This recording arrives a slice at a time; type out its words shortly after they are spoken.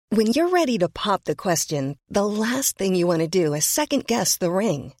When you're ready to pop the question, the last thing you want to do is second-guess the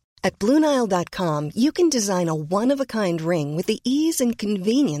ring. At BlueNile.com, you can design a one-of-a-kind ring with the ease and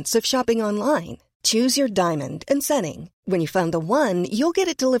convenience of shopping online. Choose your diamond and setting. When you find the one, you'll get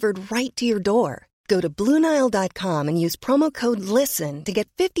it delivered right to your door. Go to BlueNile.com and use promo code LISTEN to get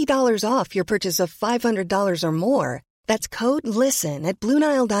 $50 off your purchase of $500 or more. That's code LISTEN at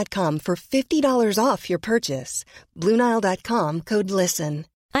BlueNile.com for $50 off your purchase. BlueNile.com, code LISTEN.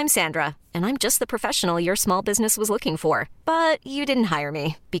 I'm Sandra, and I'm just the professional your small business was looking for. But you didn't hire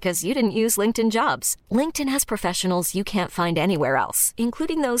me because you didn't use LinkedIn Jobs. LinkedIn has professionals you can't find anywhere else,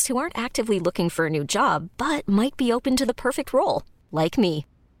 including those who aren't actively looking for a new job, but might be open to the perfect role, like me.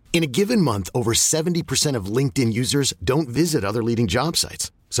 In a given month, over 70% of LinkedIn users don't visit other leading job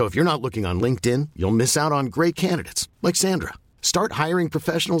sites. So if you're not looking on LinkedIn, you'll miss out on great candidates like Sandra. Start hiring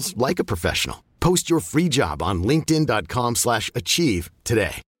professionals like a professional. Post your free job on linkedin.com/achieve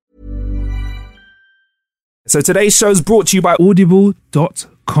today. So today's show is brought to you by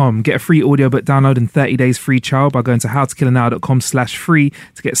audible.com. Get a free audiobook download and 30 days free trial by going to howtokillanow.com/free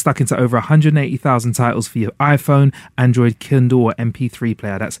to get stuck into over 180,000 titles for your iPhone, Android, Kindle, or MP3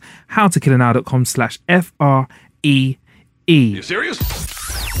 player. That's howtokillanow.com/FREE. You serious?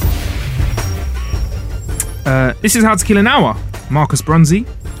 This is How to Kill an Hour. Marcus Bronzy.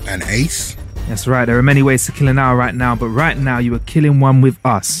 And Ace. That's right. There are many ways to kill an hour right now, but right now you are killing one with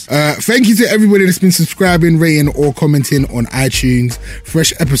us. Thank you to everybody that's been subscribing, rating, or commenting on iTunes.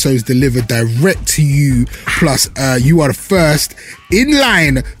 Fresh episodes delivered direct to you. Plus, you are the first in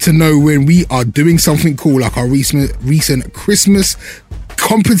line to know when we are doing something cool, like our recent Christmas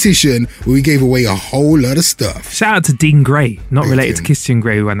competition where we gave away a whole lot of stuff. Shout out to Dean Gray, not related to Christian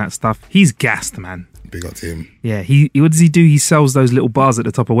Grey who ran that stuff. He's gassed, man. Big up to him. Yeah, he what does he do? He sells those little bars at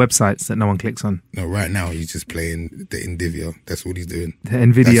the top of websites that no one clicks on. No, right now he's just playing the Nvidia. That's what he's doing. The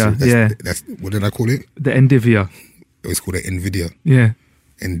Nvidia, That's what did I call it? The Nvidia. It's called the Nvidia. Yeah.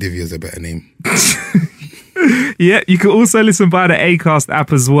 Nvidia's a better name. Yeah, you can also listen via the Acast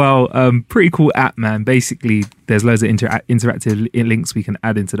app as well. Pretty cool app, man. Basically, there's loads of interactive links we can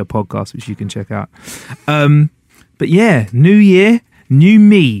add into the podcast, which you can check out. But yeah, new year, new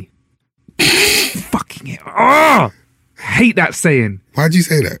me. Fucking it. Oh, hate that saying. Why'd you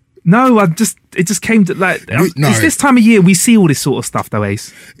say that? No, it just came to like, it's this time of year we see all this sort of stuff though,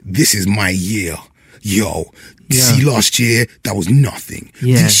 Ace. This is my year. Yo, see, last year, that was nothing.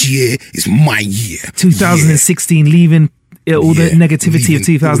 Yeah. This year is my year. 2016, leaving all the negativity of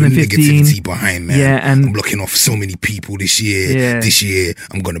 2015. All the negativity behind, man. Yeah, and I'm blocking off so many people this year. Yeah. This year,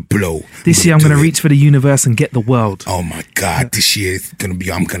 I'm going to blow. This year, I'm going to reach for the universe and get the world. Oh my God, this year, I'm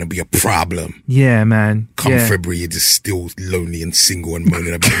going to be a problem. Yeah, man. Come February, you're just still lonely and single and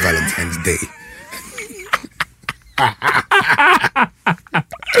moaning about Valentine's Day.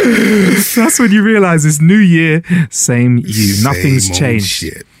 That's when you realise it's new year, same you. Nothing's changed.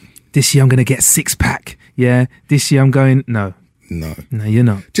 Shit. This year I'm going to get 6-pack. Yeah. This year I'm going, no, you're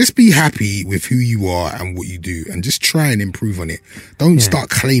not. Just be happy with who you are and what you do and just try and improve on it. Don't start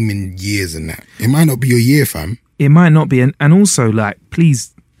claiming years and that. It might not be your year, fam. It might not be. And also, like,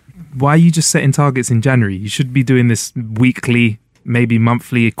 please, why are you just setting targets in January? You should be doing this weekly, maybe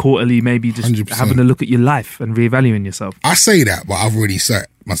monthly, quarterly, maybe just 100%. Having a look at your life and reevaluating yourself. I say that, but I've already set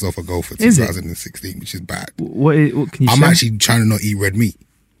myself a goal for 2016, which is bad. What can you I'm share? actually trying to not eat red meat.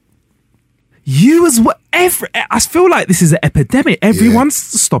 You as well. I feel like this is an epidemic. Everyone's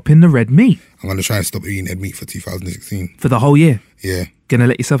stopping the red meat. I'm going to try and stop eating red meat for 2016. For the whole year? Yeah. Gonna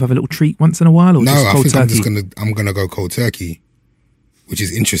let yourself have a little treat once in a while? Or no, just cold I think turkey? I'm gonna go cold turkey, which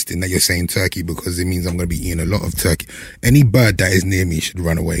is interesting that you're saying turkey because it means I'm gonna be eating a lot of turkey. Any bird that is near me should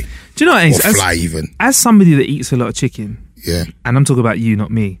run away. Do you know what? Or fly even. As somebody that eats a lot of chicken, yeah, and I'm talking about you, not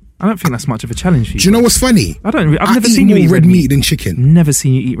me. I don't think that's much of a challenge for you. Do you know what's funny? I've never seen you eat red meat than chicken. Never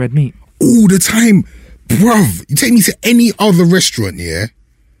seen you eat red meat. All the time, bruv. You take me to any other restaurant, yeah?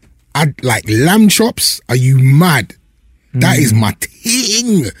 I'd like lamb chops. Are you mad? That is my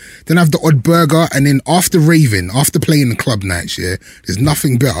thing. Then I have the odd burger, and then after playing the club nights, yeah, there's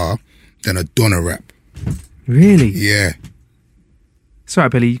nothing better than a doner wrap. Really? Yeah. Sorry,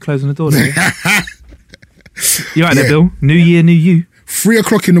 Billy, you closing the door there? You right there, Bill? New year, new you. 3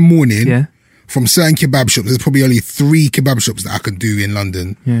 o'clock in the morning. Yeah. From certain kebab shops, there's probably only 3 kebab shops that I can do in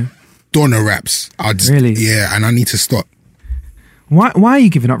London. Yeah. Doner wraps. Really? Yeah, and I need to stop. Why are you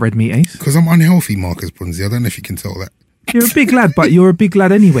giving up red meat, Ace? Because I'm unhealthy, Marcus Bronzy. I don't know if you can tell that. You're a big lad, but you're a big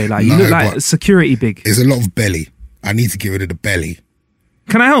lad anyway. Like you look like security big. There's a lot of belly. I need to get rid of the belly.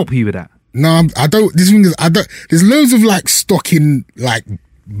 Can I help you with that? No, I don't. This thing is, I don't. There's loads of like stocking, like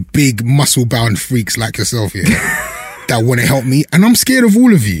big muscle bound freaks like yourself here that want to help me, and I'm scared of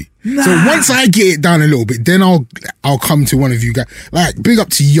all of you. So once I get it down a little bit, then I'll come to one of you guys. Like, big up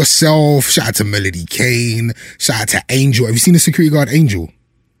to yourself. Shout out to Melody Kane. Shout out to Angel. Have you seen the security guard Angel?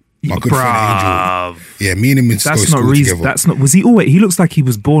 My good friend Angel. Yeah, me and him that's not reason. Together. That's not. Was he always? He looks like he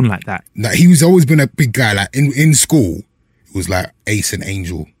was born like that. Like, he was always been a big guy. Like in school, it was like Ace and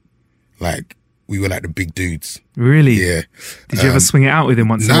Angel. Like, we were like the big dudes. Really? Yeah. Did you ever swing it out with him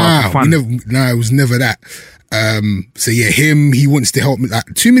once in a while for fun? It was never that. So yeah, he wants to help me.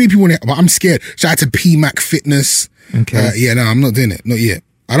 Like, too many people want to, but I'm scared. Shout out to PMAC Fitness. Okay. Yeah, no, I'm not doing it. Not yet.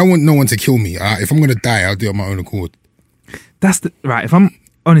 I don't want no one to kill me. If I'm going to die, I'll do it on my own accord. That's right. If I'm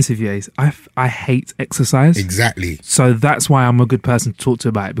honest with you, Ace, I hate exercise. Exactly. So that's why I'm a good person to talk to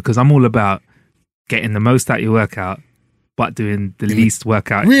about it, because I'm all about getting the most out of your workout, but doing the least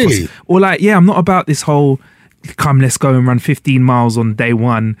workout. Really? Or like, yeah, I'm not about this whole, come, let's go and run 15 miles on day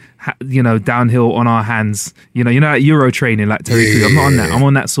one, downhill on our hands. Like Euro training, like Terry Crews. I'm not on that. I'm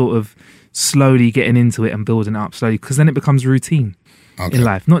on that sort of slowly getting into it and building it up slowly, because then it becomes routine in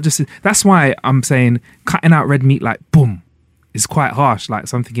life. Not just, that's why I'm saying cutting out red meat, like, boom, is quite harsh. Like,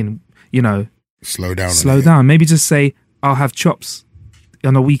 so I'm thinking, slow down. Slow down. Maybe just say, I'll have chops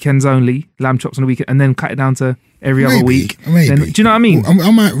on the weekends only, lamb chops on the weekend, and then cut it down to every other week. Maybe. Then, do you know what I mean?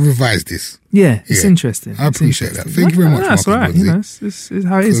 I might revise this. Yeah, it's interesting. I appreciate that. Thank you very much. That's all right. This is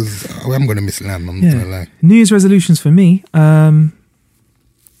how it is. I'm going to miss lamb. I'm not going to lie. New Year's resolutions for me. Do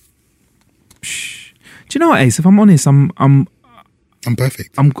you know what, Ace? If I'm honest, I'm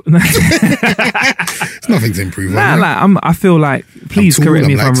perfect. It's nothing to improve on. I feel like, please correct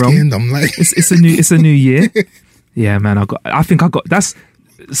me if I'm wrong. I'm like, it's a new year. Yeah, man. That's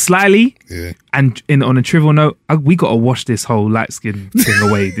slightly. Yeah. And on a trivial note, we got to wash this whole light skin thing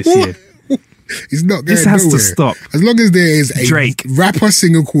away this year. It's not going This has nowhere. To stop. As long as there is a Drake rapper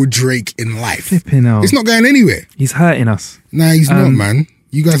singer called Drake in life, flipping hell, it's not going anywhere. He's hurting us. Nah, he's not, man.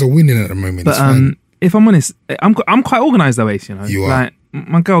 You guys are winning at the moment. But it's fine. If I'm honest, I'm quite organised though, Ace. You are. Like,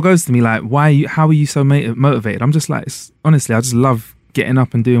 my girl goes to me like, how are you so motivated? I'm just like, honestly, I just love getting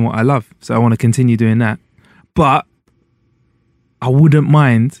up and doing what I love. So I want to continue doing that. But I wouldn't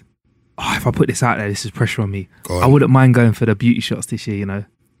mind, if I put this out there, this is pressure on me. I wouldn't mind going for the beauty shots this year,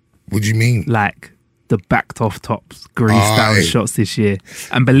 What do you mean? Like the backed off tops, greased down shots this year.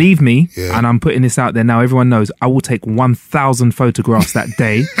 And believe me, and I'm putting this out there now, everyone knows, I will take 1,000 photographs that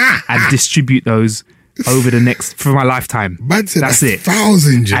day and distribute those over the next, for my lifetime. That's it.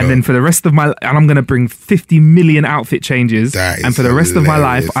 1,000, and then for the rest of my, and I'm going to bring 50 million outfit changes. And for the rest of my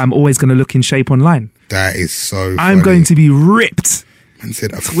life, I'm always going to look in shape online. That is so I'm going to be ripped. Man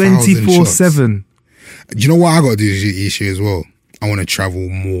said 24/7. Do you know what I got to do this year as well? I want to travel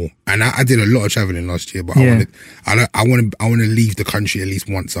more, and I did a lot of traveling last year. But I want to leave the country at least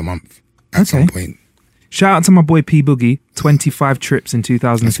once a month at some point. Shout out to my boy P Boogie. 25 trips in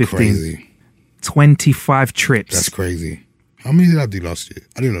 2015. That's crazy. 25 trips. That's crazy. How many did I do last year?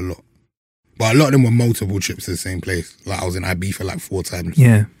 I did a lot, but a lot of them were multiple trips to the same place. Like, I was in Ibiza like 4 times.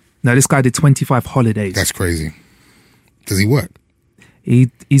 Yeah. No, this guy did 25 holidays. That's crazy. Does he work?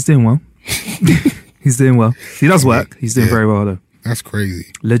 He's doing well. He's doing well. He does work. He's doing very well though. That's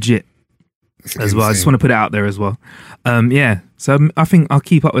crazy. Legit. As well. I just want to put it out there as well. So I think I'll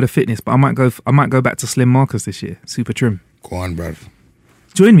keep up with the fitness, but I might go back to Slim Marcus this year. Super trim. Go on, bruv.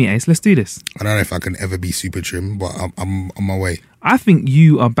 Join me, Ace. Let's do this. I don't know if I can ever be super trim, but I'm on my way. I think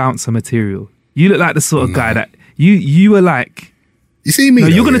you are bouncer material. You look like the sort of guy that you are like. You see me? No,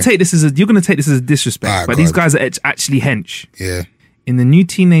 you're gonna take this as a disrespect. But these guys are actually hench. Yeah. In the new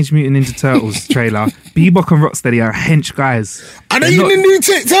Teenage Mutant Ninja Turtles trailer, Bebop and Rocksteady are hench guys. Are they in the new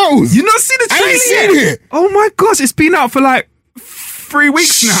Turtles? You not seen the trailer? I ain't seen it. Oh my gosh, it's been out for like 3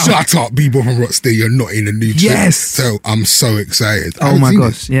 weeks now. Shut up, Bebop and Rocksteady. You're not in the new trailer. Yes. So I'm so excited. Oh my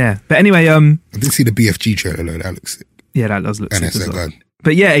gosh, yeah. But anyway, I did see the BFG trailer though. That looks sick. Yeah, that does look sick as well. God.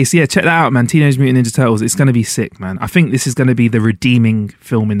 But yeah, Ace, check that out, man. Teenage Mutant Ninja Turtles. It's going to be sick, man. I think this is going to be the redeeming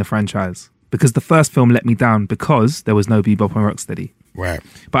film in the franchise. Because the first film let me down because there was no Bebop and Rocksteady. Right.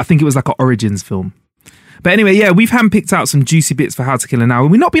 But I think it was like an Origins film. But anyway, yeah, we've handpicked out some juicy bits for How to Kill an Hour.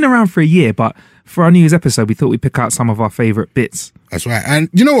 We've not been around for a year, but for our New Year's episode, we thought we'd pick out some of our favourite bits. That's right. And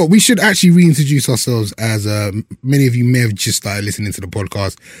you know what? We should actually reintroduce ourselves, as many of you may have just started listening to the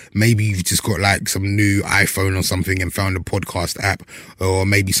podcast. Maybe you've just got like some new iPhone or something and found a podcast app, or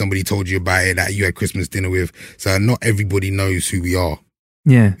maybe somebody told you about it that you had Christmas dinner with. So not everybody knows who we are.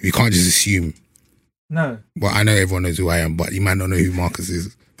 Yeah. You can't just assume. No. Well, I know everyone knows who I am, but you might not know who Marcus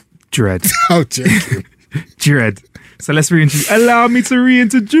is. Dread. I'm joking. Dread. So let's reintroduce. Allow me to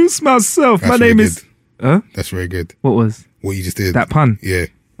reintroduce myself. That's my name is. That's very good. What was? What you just did. That pun. Yeah.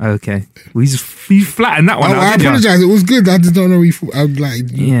 Okay. Well, you flattened that one out, I didn't you? apologize. It was good. I just don't know. You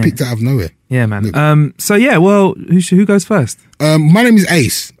picked it out of nowhere. Yeah, man. So yeah, well, who goes first? My name is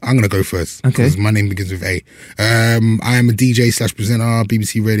Ace. I'm gonna go first. Okay. Because my name begins with A. I am a DJ / presenter,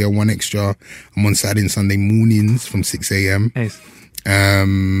 BBC Radio 1 Extra. I'm on Saturday and Sunday mornings from 6 a.m. Ace.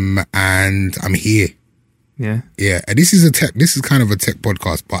 And I'm here. Yeah. Yeah. And this is kind of a tech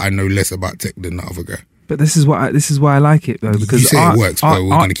podcast, but I know less about tech than the other guy. But this is why I like it though, because you say it works, but we're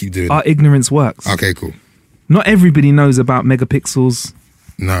gonna keep doing it. Our ignorance works. Okay, cool. Not everybody knows about megapixels,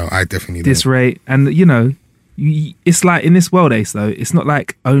 No, I definitely this don't. rate, and it's like in this world, Ace. Though it's not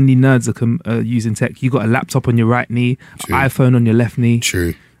like only nerds are using tech. You got a laptop on your right knee, True. iPhone on your left knee,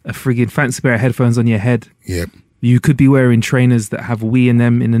 True. a friggin' fancy pair of headphones on your head. Yep. You could be wearing trainers that have Wii in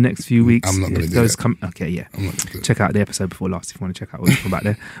them in the next few weeks. I'm not gonna If do those that. Okay, yeah. I'm not gonna do Check out the episode before last if you want to check out what we talk about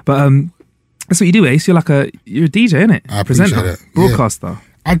there. But that's what you do, Ace. You're a DJ, innit? I appreciate Presenter, that. Yeah. broadcaster.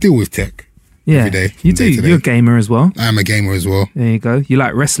 I deal with tech. Yeah, every day, you from do. day to day. You're a gamer as well. I am a gamer as well. There you go. You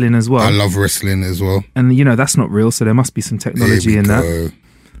like wrestling as well. I love wrestling as well. And that's not real, so there must be some technology There we in go.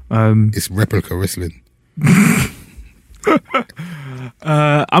 that. It's replica wrestling.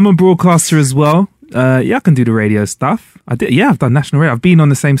 I'm a broadcaster as well. I can do the radio stuff. I've done national radio. I've been on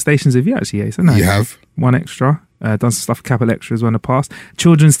the same stations as you actually, Ace, haven't I? You have? 1 Extra. Done some stuff for Capital Extra as well in the past.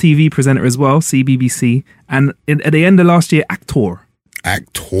 Children's TV presenter as well, CBBC. And at the end of last year, actor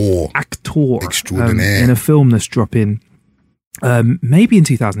Extraordinaire. in a film that's dropping maybe in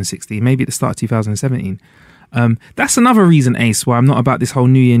 2016, maybe at the start of 2017. That's another reason, Ace, why I'm not about this whole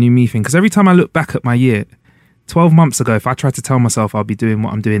new year, new me thing. Because every time I look back at my year, 12 months ago, if I tried to tell myself I'll be doing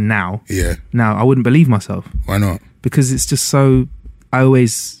what I'm doing now, I wouldn't believe myself. Why not? Because it's just so, I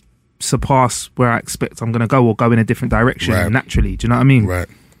always surpass where I expect I'm going to go or go in a different direction naturally. Do you know what I mean? Right.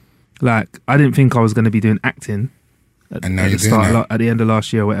 Like, I didn't think I was going to be doing acting And now you're doing that. at the end of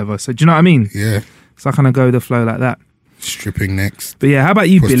last year or whatever. So do you know what I mean? Yeah. So I kind of go with the flow like that. Stripping next. But yeah, how about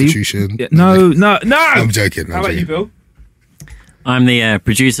you, Billy? Prostitution. Yeah, no. I'm joking. How about you, Bill? I'm the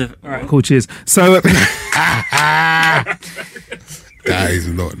producer. All right, cool. Cheers. So That is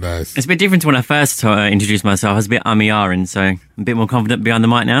not nice. It's a bit different to when I first introduced myself. I was a bit and so I'm a bit more confident behind the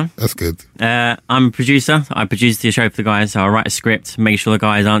mic now. That's good. I'm a producer. I produce the show for the guys. So I write a script, make sure the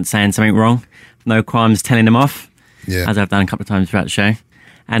guys aren't saying something wrong. No qualms telling them off, Yeah. as I've done a couple of times throughout the show.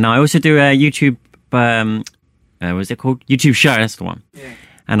 And I also do a YouTube, what's it called? YouTube show, that's the one. Yeah.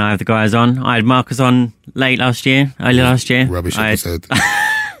 And I have the guys on. I had Marcus on early last year. Rubbish I had- episode.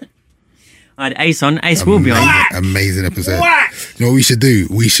 I had Ace on. Ace will be on. Amazing episode. You know what we should do?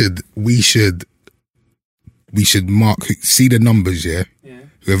 We should mark, see the numbers, yeah?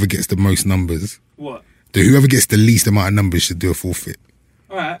 Whoever gets the most numbers. what? Whoever gets the least amount of numbers should do a forfeit.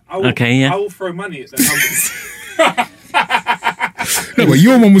 All right. I will throw money at the numbers. No, but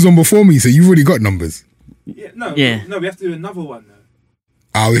your one was on before me, so you've already got numbers. No, Yeah. we have to do another one though.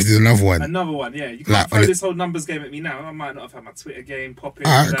 Oh, this is another one. Another one, yeah. You can't Like, throw on it- this whole numbers game at me now. I might not have had my Twitter game popping.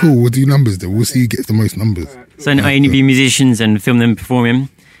 All right, cool. We'll do numbers then. We'll see who gets the most numbers. So I interview musicians and film them performing.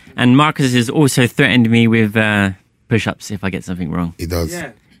 And Marcus has also threatened me with push-ups if I get something wrong. He does.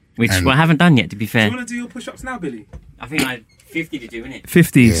 Yeah. Which And- I haven't done yet, to be Do fair. you want to do your push-ups now, Billy? I think I had 50 to do, innit?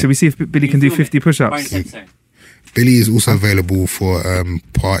 50. Yeah. So we see if Billy can do 50 push-ups. Billy is also available for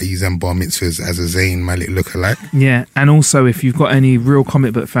parties and bar mitzvahs as a Zayn Malik lookalike. Yeah, and also if you've got any real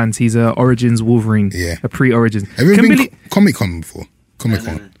comic book fans, he's a Origins Wolverine. Yeah. A pre-Origins. Have you ever Can been Billy? Comic-Con before?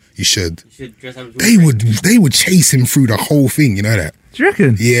 Comic-Con. No. You should. Should dress up as They would chase him through the whole thing, you know that? Do you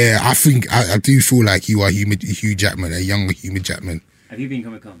reckon? Yeah, I think, I do feel like you are Hugh Jackman, a younger Hugh Jackman. Have you been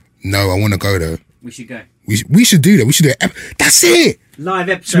Comic-Con? No, I want to go though. We should go. We should do that. We should do it. That's it. Live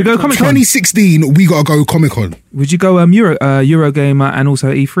episode. Should we go Comic-Con? 2016, we got to go Comic-Con. Would you go Eurogamer and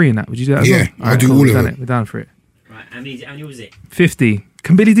also E3 and that? Would you do that as Yeah, well? I'll do all we've of done it. We're down for it. Right, how many was it? 50.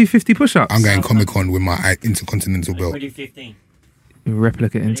 Can Billy do 50 push-ups? I'm going Comic-Con with my Intercontinental belt. We'll do 15.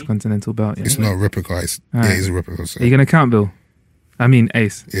 Replica Intercontinental belt, yeah. It's not a replica. It's, Alright. Yeah, it's a replica. So. Are you going to count, Bill? I mean,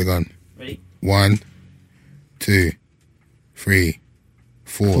 Ace. You're gone. Ready? 1, 2, 3,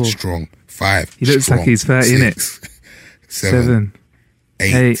 4, Four. strong. 5. He looks strong. like he's 30, innit? 6, 7,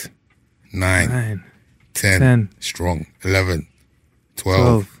 8, 8, 9, 9. 10, 10, strong. 11, 12.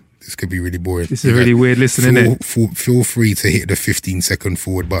 12. This could be really boring. This is really weird listening, Feel free to hit the 15-second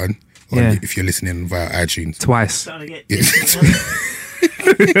forward button Yeah. if you're listening via iTunes. Twice.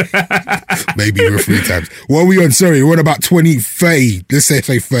 Maybe even 3 times. What are we on? Sorry, we're on about 20, 30. Let's say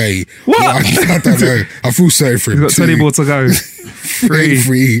 30. What? I don't know. I feel sorry for him. He's got 20 more to go.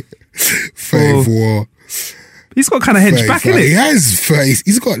 3. 34. He's got kind of hench back, 35. He innit? has 30.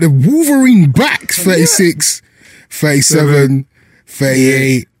 He's got the Wolverine back. 36, 37,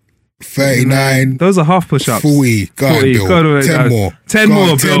 38, 39. Those are half push-ups. 40. Go on, 40. Bill. Go on, 10 more. 10 Go more,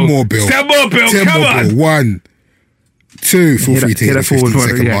 on, Bill. 10 more, Bill. 10 more, Bill. 10 Come more, on. Bill. 1, 2, feel free to hit the forward 15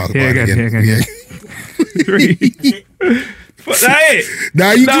 second yeah. mark. Here Go on again. Yeah. 3. That's it.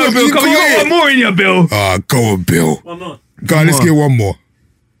 Now you No, got Bill, come on, you got one more in your Bill. Go on, Bill. One more. Go on, let's get one more.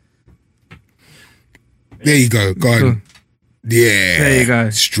 There you go. Go on. Yeah. There you go.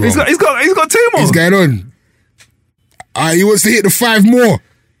 Strong. He's got 2 more. What's going on? He wants to hit the 5 more.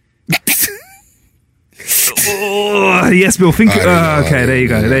 Oh, yes, Bill. Think. Okay, there you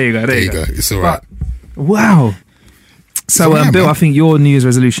go. There you go. There you go. It's all right. Wow. So, Bill, I think your New Year's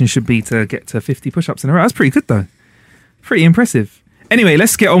resolution should be to get to 50 push-ups in a row. That's pretty good, though. Pretty impressive. Anyway,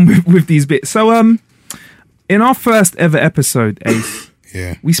 let's get on with these bits. So, in our first ever episode, Ace,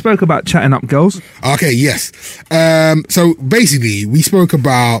 Yeah. we spoke about chatting up girls. Okay, yes. So basically, we spoke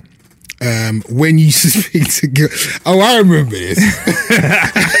about when you speak to girls. Oh, I remember this.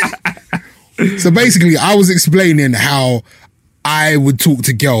 So basically, I was explaining how I would talk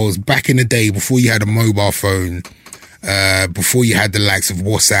to girls back in the day before you had a mobile phone, before you had the likes of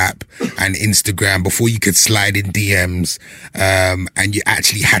WhatsApp and Instagram, before you could slide in DMs, and you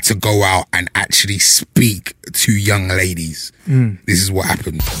actually had to go out and actually speak to young ladies. This is what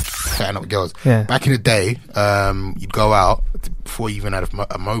happened. Chatting up with girls. Yeah. Back in the day, you'd go out before you even had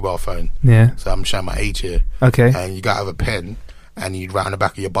a mobile phone. Yeah. So I'm showing my age here. Okay. And you got to have a pen and you'd write on the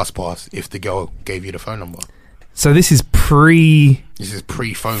back of your bus pass if the girl gave you the phone number. So this is pre-phone. This is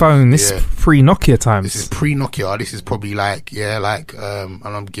pre-phone. This is pre-Nokia times. This is pre-Nokia. This is probably like, I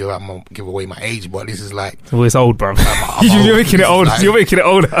don't give away my age, but this is like... Well, it's old, bro. I'm You're old. making it old. Like- You're making it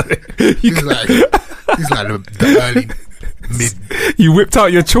old. This is like the early, mid... You whipped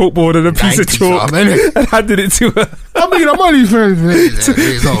out your chalkboard and a piece of 90s, chalk innit? and handed it to her. I mean, I'm only 2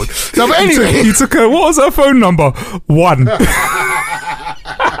 years old. So, but anyway... You took her, what was her phone number? 1.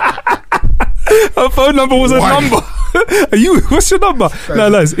 Her phone number was a 1. number. What's your number?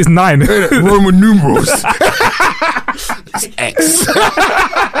 No, it's 9. Roman numerals. It's X.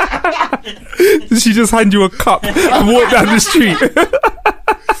 She just hand you a cup and walk down the street.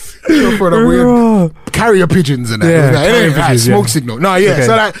 For the weird carrier pigeons and that. Yeah, Like, carrier like, pigeons, smoke yeah. signal. No, yeah. Okay.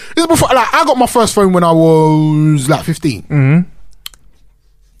 So like, this is before. Like, I got my first phone when I was like 15. Mm-hmm.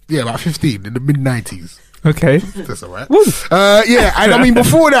 Yeah, about 15 in the mid 90s. Okay. That's all right. Woo. Yeah, and I mean,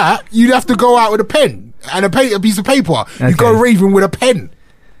 before that, you'd have to go out with a pen and a piece of paper. You go raving with a pen.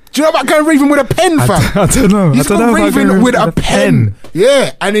 Do you know about going raving with a pen, fam? I don't know. You used to go raving with a pen.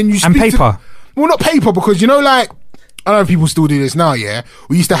 Yeah, and then you speak And paper. well, not paper, because you know, like, I don't know if people still do this now, yeah?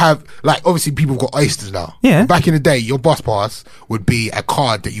 We used to have, like, obviously people have got oysters now. Yeah. Back in the day, your bus pass would be a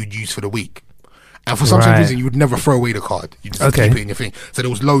card that you'd use for the week. And for some Right. reason, you would never throw away the card. You just Okay. keep it in your thing. So there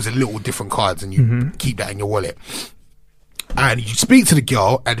was loads of little different cards, and you keep that in your wallet. And you speak to the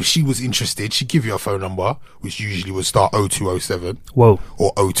girl, and if she was interested, she'd give you a phone number, which usually would start 0207 Whoa.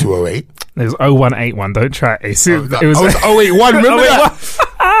 or 0208. It was 0181. Don't try it. It No, was 081, remember that?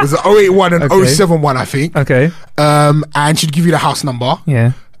 It was 081 and Okay. 071, I think. Okay. And she'd give you the house number.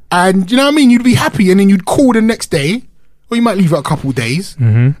 Yeah. And you know what I mean? You'd be happy, and then you'd call the next day, or you might leave it a couple of days,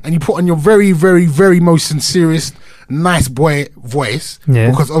 and you put on your very, very, very most sincerest, nice boy voice,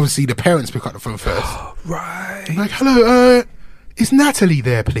 Yeah. because obviously the parents pick up the phone first. Right. You're like, hello, is Natalie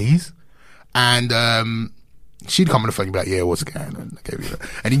there, please? And she'd come on the phone, you'd be like, yeah, what's going on? Okay,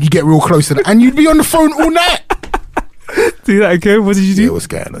 and then you get real close to that, and you'd be on the phone all night. Do that again. What did you do? Yeah, what's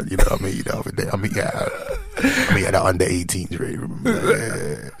going on? You know, I mean, you know, I mean, that under 18s, really.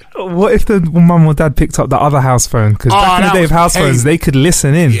 Remember? What if the mum or dad picked up the other house phone? Because back in the that day was of house pain. phones, they could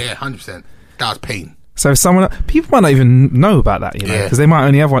listen in. Yeah, 100%. That was pain. So if people might not even know about that, you know, Yeah. because they might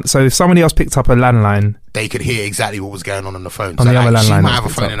only have one. So if somebody else picked up a landline, They could hear exactly what was going on the phone. On So the other like, she landline might that have a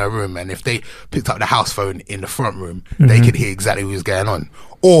was phone picked in her room, and if they picked up the house phone in the front room, they could hear exactly what was going on.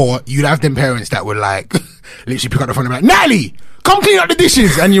 Or you'd have them parents that would like literally pick up the phone and be like, Natalie, come clean up the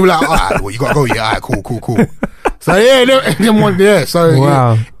dishes, and you were like, all right, well, you gotta go. Yeah, all right, cool. So yeah, So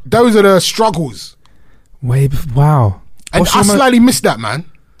Wow. yeah, those are the struggles, wow. and What's I your slightly missed that, man,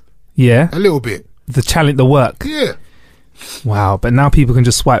 yeah, a little bit. the challenge, the work. Yeah, Wow. But now people can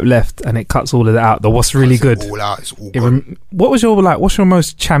just swipe left and it cuts all of that out. The what's really It's good. all out. It's all It gone. what's your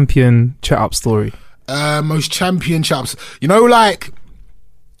most champion chat up story? Most champion chaps. You know, like,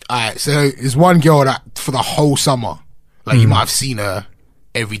 alright, so there's one girl that for the whole summer, like, you might have seen her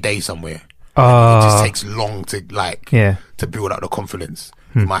every day somewhere. It just takes long to, like, Yeah. to build up the confidence.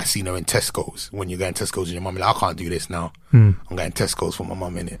 You might have seen her in Tesco's when you're going Tesco's and your mum like, I can't do this now. I'm going Tesco's for my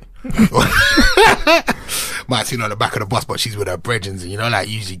mum, innit? might see her on the back of the bus, but she's with her brethren. And, you know, like,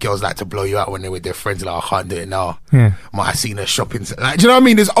 usually girls like to blow you out when they're with their friends. Like, I can't do it now. Yeah. Might have seen her shopping. Like, do you know what I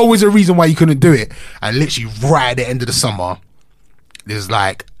mean? There's always a reason why you couldn't do it. And literally right at the end of the summer, there's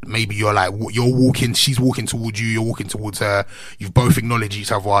like, maybe you're walking, she's walking towards you, you're walking towards her, you've both acknowledged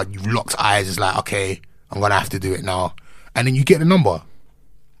each other, you've locked eyes. It's like, okay, I'm gonna have to do it now. And then you get the number.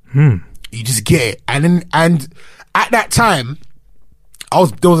 You just get it. And at that time,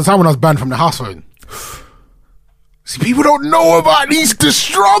 there was a time when I was banned from the house phone. See, people don't know about the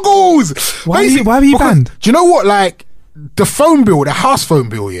struggles. Why were you banned? Do you know what? Like, the phone bill, the house phone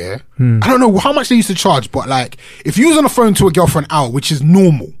bill, yeah? I don't know how much they used to charge, but like, if you was on the phone to a girl for an hour, which is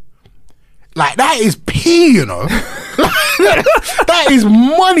normal, like, that is P, you know? That is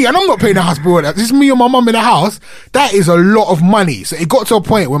money. And I'm not paying the house bill. This is me and my mum in the house. That is a lot of money. So it got to a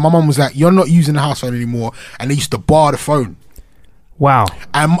point where my mum was like, you're not using the house phone anymore. And they used to bar the phone. Wow.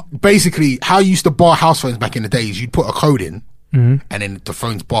 And basically, how you used to bar house phones back in the days, you'd put a code in, and then the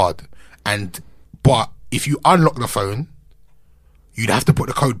phone's barred. But if you unlock the phone, you'd have to put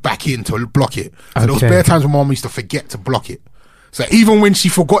the code back in to block it. So there was bare times when my mum used to forget to block it. So even when she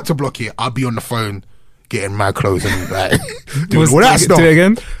forgot to block it, I'd be on the phone getting mad clothes and like doing all that stuff. Do it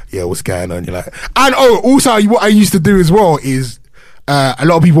again? Yeah, what's going on? You're like, and also what I used to do as well is, a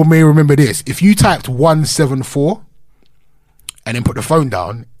lot of people may remember this. If you typed 174 and then put the phone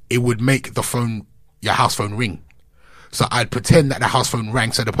down, it would make your house phone ring. So I'd pretend that the house phone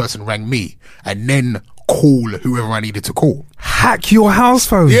rang, so the person rang me, and then call whoever I needed to call. Hack your house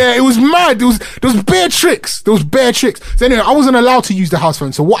phone. Yeah, it was mad. There was bare tricks. So anyway, I wasn't allowed to use the house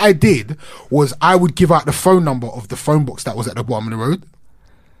phone. So what I did was I would give out the phone number of the phone box that was at the bottom of the road.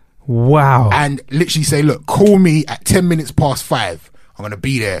 Wow. And literally say, look, call me at 10 minutes past 5. I'm going to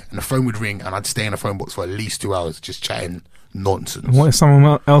be there. And the phone would ring, and I'd stay in the phone box for at least 2 hours just chatting nonsense. What if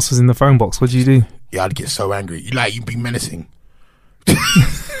someone else was in the phone box? What do you do? Yeah, I'd get so angry. You'd be menacing.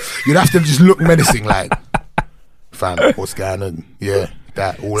 You'd have to just look menacing, like, fam, what's going on? Yeah,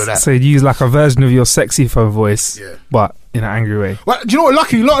 all of that. So you'd use like a version of your sexy phone voice, but in an angry way. Well, do you know what?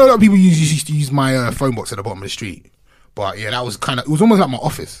 Luckily, a lot of people used to use my phone box at the bottom of the street. But yeah, that was it was almost like my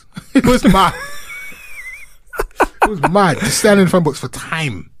office. It was mad. It was mad. Just standing in the phone box for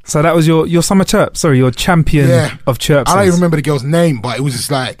time. So that was your summer chirp. Sorry, your champion of chirps. I don't even remember the girl's name, but it was just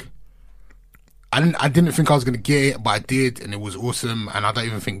like, I didn't think I was going to get it, but I did, and it was awesome. And I don't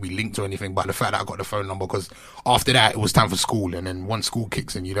even think we linked or anything, but the fact that I got the phone number, because after that, it was time for school. And then once school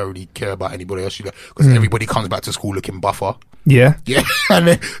kicks in, you don't really care about anybody else. Because everybody comes back to school looking buffer. Yeah. Yeah. And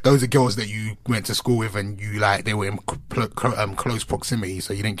then those are girls that you went to school with, and they were in close proximity,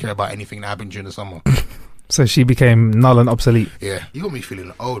 so you didn't care about anything that happened during the summer. So she became null and obsolete. Yeah. You got me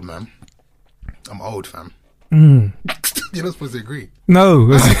feeling old, man. I'm old, fam. You're not supposed to agree.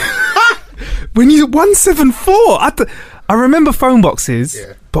 No. When you 174, I remember phone boxes,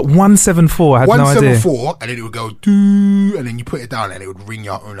 but 174, I had no idea. 174, and then it would go doo, and then you put it down, and it would ring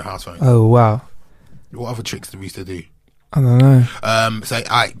your own house phone. Oh wow! What other tricks did we used to do? I don't know.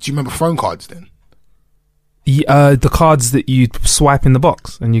 Do you remember phone cards then? The cards that you swipe in the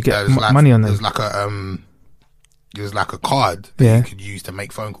box, and you get money on them. There's like a card that you could use to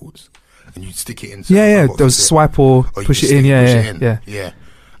make phone calls, and you'd stick it in. Yeah. There was swipe or push it in. Yeah.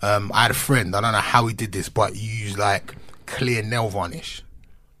 I had a friend, I don't know how he did this, but he used like clear nail varnish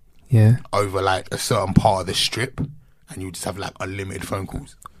over like a certain part of the strip, and you just have like unlimited phone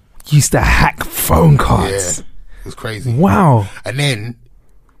calls. You used to hack phone cards. Yeah, it was crazy. Wow. And then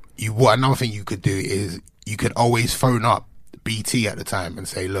another thing you could do is you could always phone up BT at the time and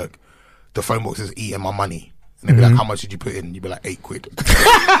say, look, the phone box is eating my money. And they'd be like, how much did you put in? You'd be like, £8.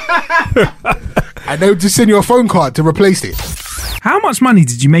 And they would just send you a phone card to replace it. How much money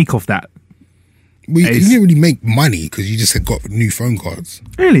did you make off that? You didn't really make money because you just had got new phone cards.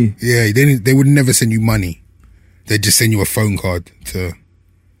 Really? Yeah, they would never send you money. They'd just send you a phone card to...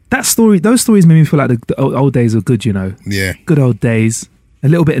 Those stories made me feel like the old days were good, you know? Yeah. Good old days. A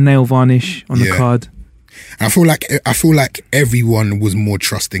little bit of nail varnish on the card. I feel like everyone was more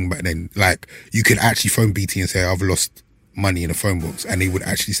trusting back then. Like, you could actually phone BT and say, I've lost money in a phone box, and they would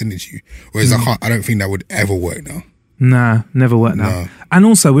actually send it to you. Whereas I don't think that would ever work now. Nah, never work now. No. And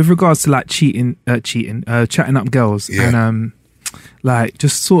also with regards to like chatting up girls and like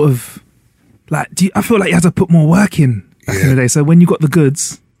just sort of like, I feel like you had to put more work in back in the day. So when you got the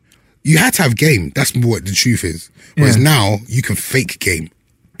goods, you had to have game. That's what the truth is. Whereas now you can fake game.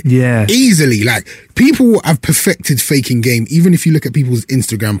 Yeah. Easily. Like, people have perfected faking game. Even if you look at people's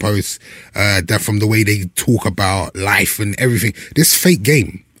Instagram posts, that from the way they talk about life and everything, there's fake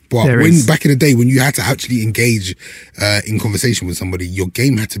game. But back in the day, when you had to actually engage in conversation with somebody, your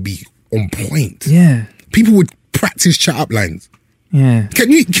game had to be on point. Yeah. People would practice chat up lines. Yeah.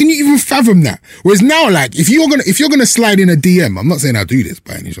 Can you even fathom that? Whereas now, like, if you're gonna slide in a DM, I'm not saying I do this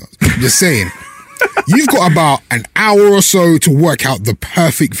by any chance. I'm just saying, you've got about an hour or so to work out the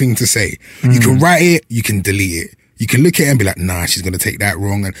perfect thing to say. You can write it, you can delete it. You can look at it and be like, nah, she's gonna take that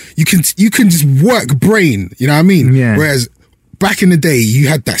wrong, and you can just work brain. You know what I mean? Yeah. Whereas back in the day, you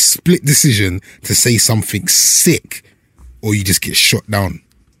had that split decision to say something sick, or you just get shot down.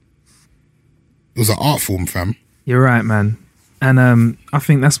 It was an art form, fam. You're right, man. And I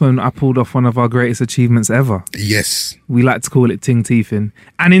think that's when I pulled off one of our greatest achievements ever. Yes. We like to call it Ting Teething.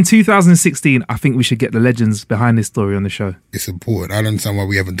 And in 2016, I think we should get the legends behind this story on the show. It's important. I don't understand why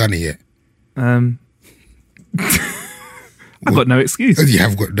we haven't done it yet. I've got no excuse. You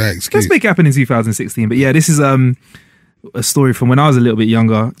have got no excuse. Let's make it happen in 2016. But yeah, this is a story from when I was a little bit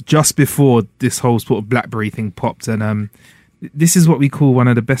younger, just before this whole sort of BlackBerry thing popped. And this is what we call one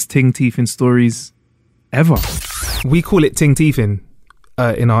of the best Ting Teething stories ever. We call it Ting Teething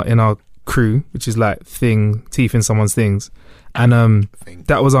in our crew, which is like teething someone's things. And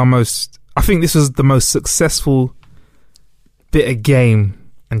that was I think this was the most successful bit of game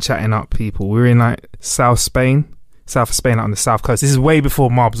and chatting up people. We were in like south of Spain out on the south coast. This is way before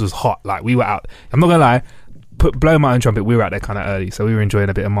Marbs was hot. Like, we were out, I'm not gonna lie, blow my own trumpet, we were out there kind of early, so we were enjoying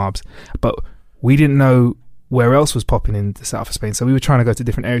a bit of Marbs, but we didn't know where else was popping in the south of Spain, so we were trying to go to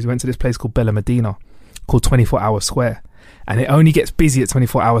different areas. We went to this place called Bella Medina, called 24 Hour Square, and it only gets busy at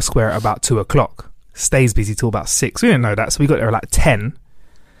 24 Hour Square at about 2 o'clock, stays busy till about 6. We didn't know that, so we got there at like 10,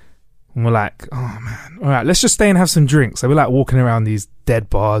 and we're like, oh man, all right, let's just stay and have some drinks. So we're like walking around these dead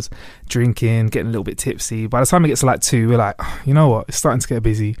bars, drinking, getting a little bit tipsy. By the time it gets to like 2, we're like, oh, you know what, it's starting to get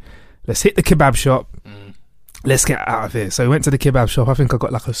busy, let's hit the kebab shop. Let's get out of here. So we went to the kebab shop. I think I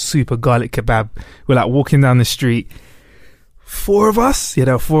got like a super garlic kebab. We're like walking down the street. 4 of us? Yeah,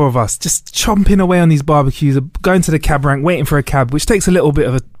 there were 4 of us. Just chomping away on these barbecues, going to the cab rank, waiting for a cab, which takes a little bit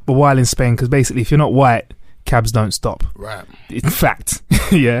of a while in Spain, because basically if you're not white, cabs don't stop. Right. In fact.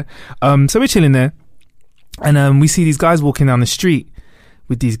 Yeah. So we're chilling there. And we see these guys walking down the street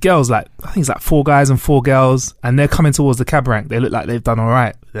with these girls, like, I think it's like 4 guys and 4 girls, and they're coming towards the cab rank. They look like they've done all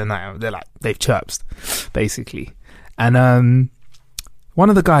right. They're like they've chirped, basically. And one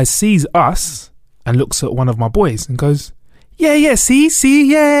of the guys sees us and looks at one of my boys and goes, yeah, see,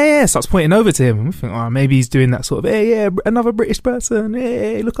 yeah. Starts pointing over to him. And we think, oh, maybe he's doing that sort of, hey, yeah, another British person.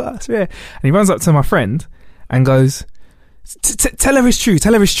 Hey, look at us, yeah. And he runs up to my friend and goes, tell her it's true.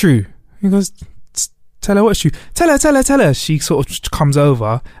 He goes, tell her what's true. Tell her. She sort of comes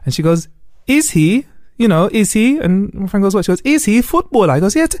over and she goes, is he? Is he? And my friend goes, what? She goes, is he a footballer? I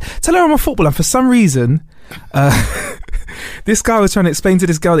goes, yeah, tell her I'm a footballer. And for some reason, this guy was trying to explain to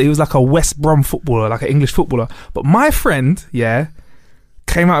this girl that he was like a West Brom footballer, like an English footballer. But my friend, yeah,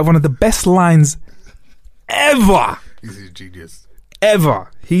 came out with one of the best lines ever. He's a genius.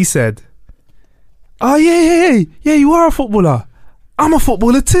 Ever. He said, oh, yeah, you are a footballer. I'm a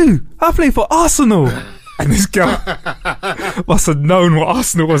footballer too. I play for Arsenal. And this girl must have known what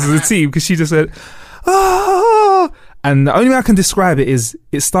Arsenal was as a team, because she just said, ah. And the only way I can describe it is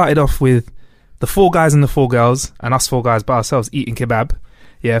it started off with the 4 guys and the 4 girls, and us 4 guys by ourselves eating kebab.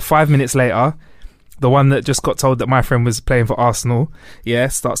 Yeah, 5 minutes later, the one that just got told that my friend was playing for Arsenal, yeah,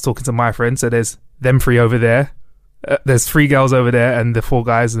 starts talking to my friend. So there's them 3 over there. There's 3 girls over there and the 4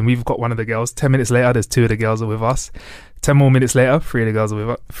 guys, and we've got one of the girls. 10 minutes later, there's 2 of the girls are with us. 10 more minutes later, 3 of the girls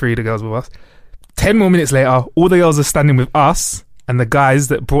are with us. 10 more minutes later, all the girls are standing with us, and the guys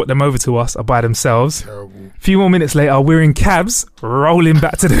that brought them over to us are by themselves. Terrible. A few more minutes later, we're in cabs rolling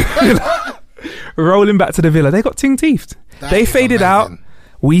back to the villa. They got ting-teethed. They faded out.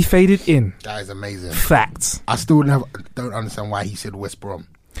 We faded in. That is amazing. Facts. I still don't understand why he said West Brom.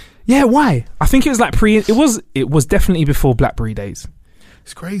 Yeah, why? I think it was like it was definitely before BlackBerry days.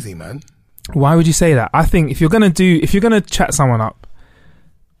 It's crazy, man. Why would you say that? I think if you're gonna chat someone up,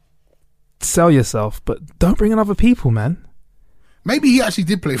 sell yourself, but don't bring in other people, man. Maybe he actually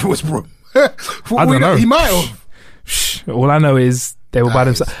did play for West Brom. I don't know. He might have. All I know is they were by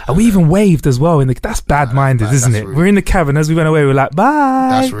themselves. And we even waved as well. That's bad-minded, isn't it? Rude. We're in the cab, and as we went away, we were like, bye.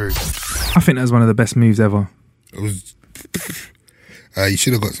 That's rude. I think that was one of the best moves ever. It was. You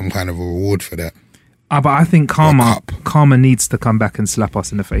should have got some kind of a reward for that. But I think karma needs to come back and slap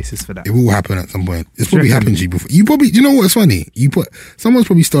us in the faces for that. It will happen at some point. It's probably happened to you before. You know what's funny? Someone's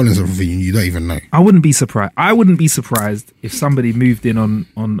probably stolen something from you and you don't even know. I wouldn't be surprised if somebody moved in on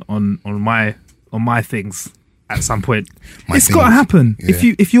my things at some point. It's got to happen. Yeah.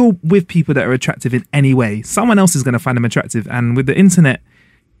 If you're with people that are attractive in any way, someone else is going to find them attractive. And with the internet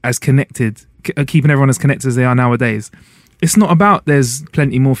as connected, keeping everyone as connected as they are nowadays, it's not about there's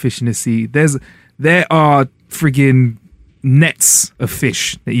plenty more fish in the sea. There's there are friggin' nets of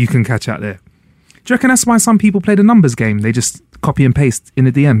fish that you can catch out there. Do you reckon that's why some people play the numbers game? They just copy and paste in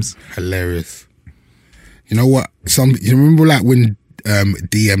the DMs. Hilarious. You know what? You remember like when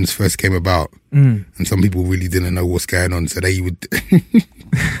DMs first came about, and some people really didn't know what's going on, so they would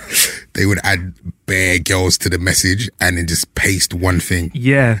they would add bare girls to the message and then just paste one thing.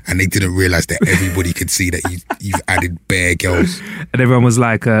 Yeah, and they didn't realize that everybody could see that you've added bare girls. And everyone was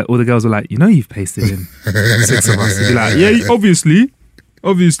like, all the girls were like, you've pasted in 6 of us. They'd be like, yeah,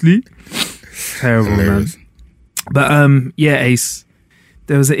 obviously. Terrible, hilarious. Man. But yeah, Ace,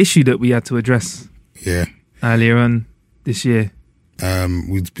 there was an issue that we had to address. Yeah. Earlier on this year.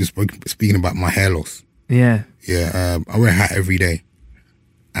 We've been speaking about my hair loss. Yeah. Yeah. I wear a hat every day,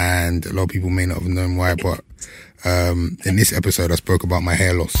 and a lot of people may not have known why, but in this episode I spoke about my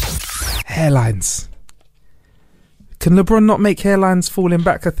hair loss. Hairlines. Can LeBron not make hairlines falling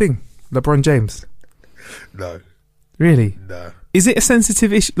back a thing? LeBron James? No. Really? No. Is it a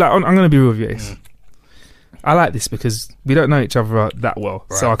sensitive issue? Like, I'm going to be real with you, Ace. I like this because we don't know each other that well,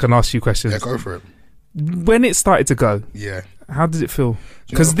 right. So I can ask you questions. Yeah, go for it. When it started to go, yeah, how did it feel?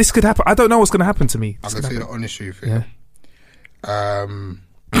 Because this could happen. I don't know what's going to happen to me. I'm going to say the honest truth. Yeah.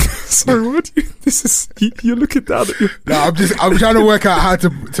 Sorry, what? This is you're looking down at you. No, I'm trying to work out how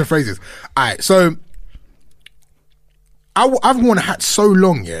to phrase this. All right, so I've worn a hat so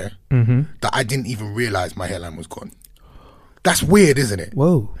long, that I didn't even realize my hairline was gone. That's weird, isn't it?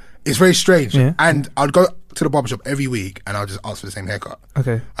 Whoa. It's very strange. Yeah. And I'd go to the barbershop every week and I'll just ask for the same haircut.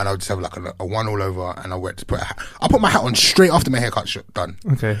 Okay. And I'll just have like a one all over, and I'll put my hat on straight after my haircut's done.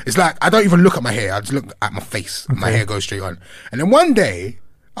 Okay. It's like I don't even look at my hair, I just look at my face. Okay. My hair goes straight on. And then one day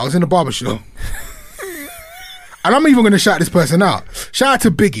I was in the barbershop and I'm even going to shout this person out. Shout out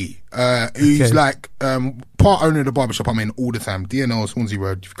to Biggie, who's like part owner of the barbershop I'm in all the time. DNL's Hornsey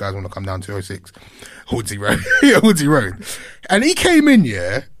Road, if you guys want to come down to 06. Hornsey Road. Yeah, Hornsey Road. And he came in,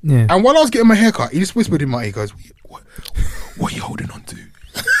 yeah. And while I was getting my haircut, he just whispered in my ear, he goes, what are you holding on to?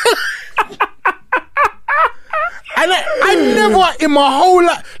 And I never in my whole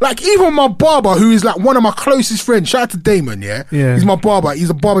life, like even my barber, who is like one of my closest friends, shout out to Damon, yeah? He's my barber. He's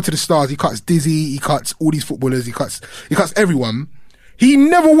a barber to the stars. He cuts Dizzy, he cuts all these footballers, he cuts everyone. He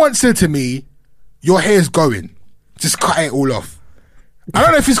never once said to me, your hair's going, just cut it all off. I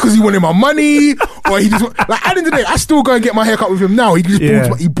don't know if it's because he wanted my money or he just like at the end of the day, I still go and get my hair cut with him now. He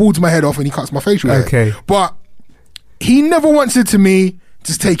just balds my head off and he cuts my facial hair. Okay. But he never once said to me,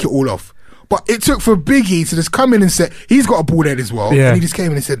 just take it all off. But it took for Biggie to just come in and say, he's got a bald head as well. And he just came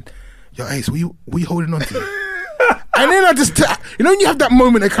in and said, yo, Ace, what you holding on to? And then I just, when you have that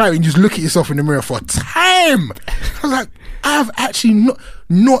moment of clarity and you just look at yourself in the mirror for a time. I was like, I have actually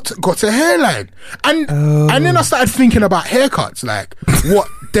not got a hairline. And then I started thinking about haircuts, like what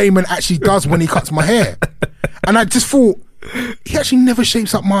Damon actually does when he cuts my hair. And I just thought, he actually never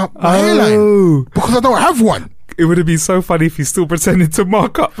shapes up my hairline because I don't have one. It would have been so funny if he still pretended to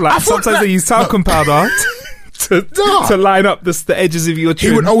mark up. Like sometimes they use talcum powder to line up the edges of your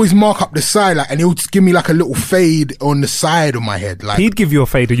chin. He would always mark up the side, like, and he would give me like a little fade on the side of my head. Like he'd give you a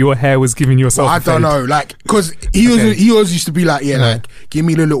fade, or your hair was giving yourself. I don't know, like because he always used to be like, like give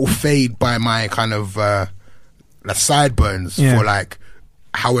me the little fade by my kind of like sideburns for like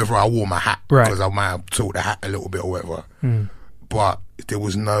however I wore my hat, because I might have tilted the hat a little bit or whatever. But there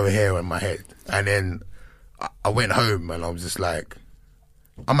was no hair on my head, and then I went home and I was just like,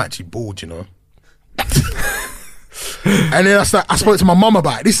 I'm actually bald, you know. And then I spoke to my mum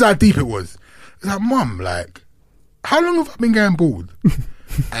about it. This is how deep it was. I was like, Mum, like, how long have I been going bald?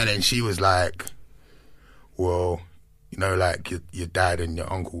 And then she was like, well, you know, like your dad and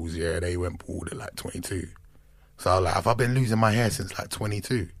your uncles, they went bald at like 22. So I was like, have I been losing my hair since like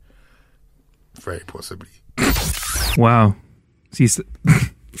 22? Very possibly. Wow.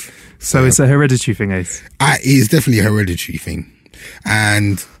 So it's a hereditary thing, Ace? It's definitely a hereditary thing.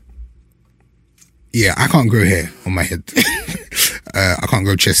 And yeah, I can't grow hair on my head. I can't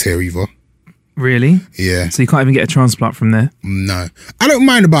grow chest hair either. Really? Yeah. So you can't even get a transplant from there? No. I don't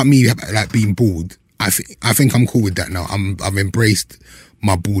mind about me like being bald. I think I'm cool with that now. I've embraced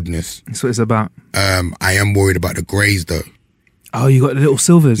my baldness. That's what it's about. I am worried about the greys though. Oh, you got the little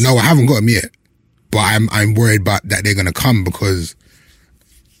silvers? No, I haven't got them yet. But I'm worried about that they're gonna come because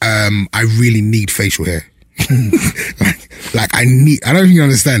I really need facial hair. like I don't think you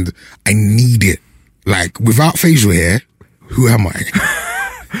understand. I need it. Like without facial hair, who am I?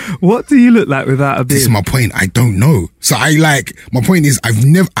 What do you look like without a beard? This is my point. I don't know. So my point is I've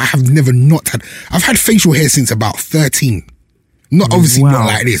had facial hair since about 13. Not obviously not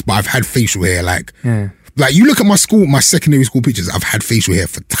like this, but I've had facial hair like the Like, you look at my secondary school pictures, I've had facial hair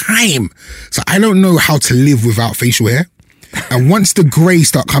for time. So I don't know how to live without facial hair. And once the grey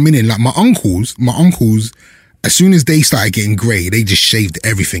start coming in, like my uncles, as soon as they started getting grey, they just shaved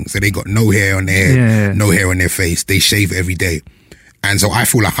everything. So they got no hair on their hair, no hair on their face. They shave every day. And so I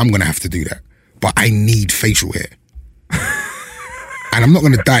feel like I'm going to have to do that. But I need facial hair. And I'm not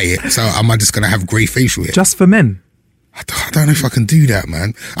going to dye it. So am I just going to have grey facial hair? Just for men? I don't know if I can do that,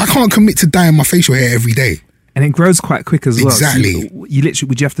 man. I can't commit to dyeing my facial hair every day. And it grows quite quick as well. Exactly. So you literally,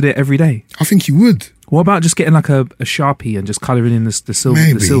 would you have to do it every day? I think you would. What about just getting like a Sharpie and just colouring in the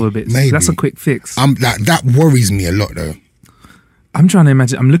silver bits? Maybe. That's a quick fix. That worries me a lot, though. I'm trying to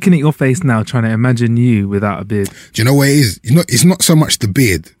imagine. I'm looking at your face now, trying to imagine you without a beard. Do you know what it is? It's not so much the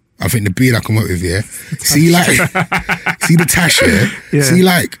beard. I think the beard I can work with, yeah. See, like, see the tash, yeah. See,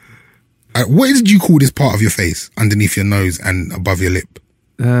 like, what did you call this part of your face underneath your nose and above your lip?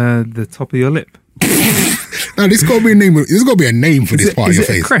 The top of your lip. No, there's got to be a name. There's got to be a name for this part of your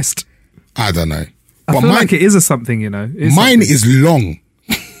face. Is it a crest? I don't know. I feel like it is a something, you know. Mine is long.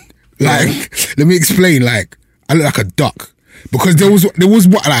 Like, let me explain. Like, I look like a duck because there was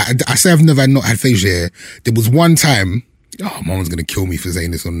what, like, I say I've never not had facial hair. There was one time. Oh, mum was gonna kill me for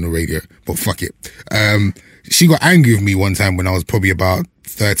saying this on the radio, but fuck it. She got angry with me one time when I was probably about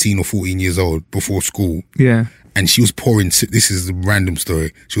 13 or 14 years old before school. Yeah. And she was pouring. This is a random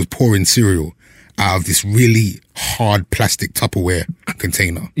story. She was pouring cereal out of this really hard plastic Tupperware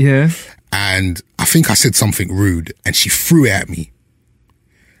container. Yeah. And I think I said something rude and she threw it at me.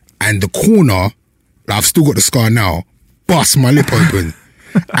 And the corner, like, I've still got the scar now, bust my lip open.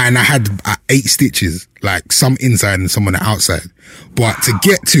 And I had 8 stitches, like some inside and some on the outside. But to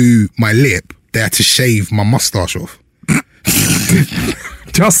get to my lip, they had to shave my mustache off.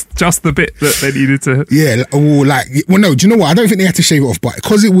 just the bit that they needed to. Yeah. Well, no, do you know what? I don't think they had to shave it off, but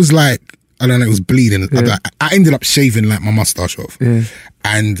because it was like, I don't know, it was bleeding. Yeah. I ended up shaving like my mustache off. Yeah.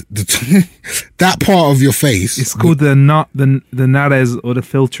 And that part of your face. It's called the nares or the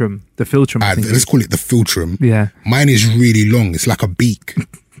philtrum. The philtrum. Let's call it the philtrum. Yeah. Mine is really long. It's like a beak.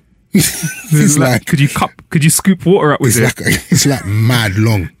 It's like could you scoop water up with it? It's like mad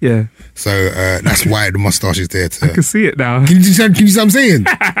long. Yeah. So that's why the mustache is there. I can see it now. Can you see what I'm saying?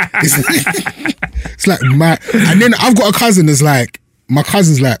 It's like mad. And then I've got a cousin that's like, my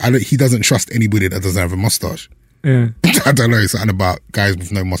cousin's like, he doesn't trust anybody that doesn't have a mustache. Yeah. I don't know, something about guys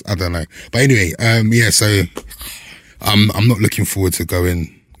with no mustache. I don't know. But anyway, yeah, so I'm not looking forward to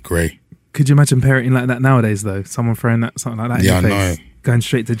going grey. Could you imagine parenting like that nowadays, though? Someone throwing something like that in your face? Yeah, I know. Going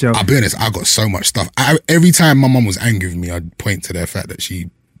straight to jail. I'll be honest, I got so much stuff. Every time my mum was angry with me, I'd point to the fact that she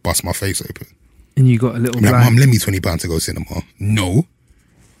bust my face open. And you got a little like, Mum, lend me £20 to go cinema. No.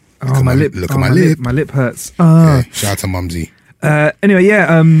 Look at my lip. Look at my lip. My lip hurts. Yeah, shout out to Mumsy. Anyway,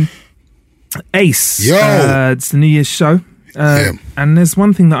 yeah, Ace. Yo! It's the New Year's show. And there's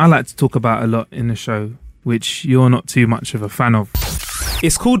one thing that I like to talk about a lot in the show, which you're not too much of a fan of.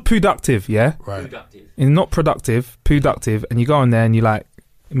 It's called Pooductive, yeah? Right. Pooductive. It's not productive, Pooductive, and you go on there and you like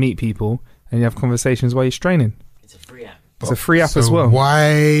meet people and you have conversations while you're straining. It's a free app. It's a free app as well.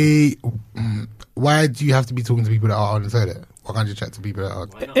 Why do you have to be talking to people that are on the toilet? Why can't you chat to people that are?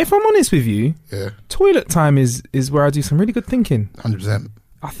 If I'm honest with you, toilet time is where I do some really good thinking. 100%.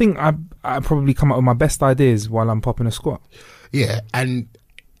 I think I probably come up with my best ideas while I'm popping a squat. Yeah, and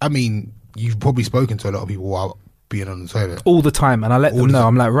I mean, you've probably spoken to a lot of people while being on the toilet. All the time, and I let them know.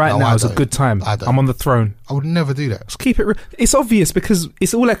 I'm like, now is a good time. I'm on the throne. I would never do that. Just keep it it's obvious because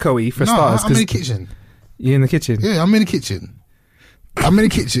it's all echoey for starters. I'm in the kitchen. You're in the kitchen? Yeah, I'm in the kitchen.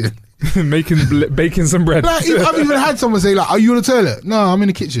 Baking some bread. Like, I've even had someone say, like, are you on the toilet? No, I'm in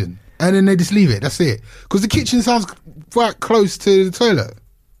the kitchen. And then they just leave it. That's it. Because the kitchen sounds quite close to the toilet.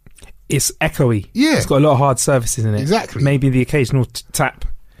 It's echoey. Yeah. It's got a lot of hard surfaces in it. Exactly. Maybe the occasional tap.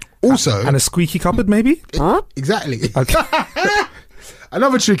 Also. And a squeaky cupboard, maybe? Exactly. Okay.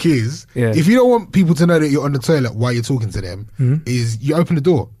 Another trick is, if you don't want people to know that you're on the toilet while you're talking to them, is you open the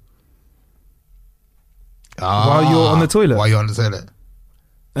door. While you're on the toilet? While you're on the toilet.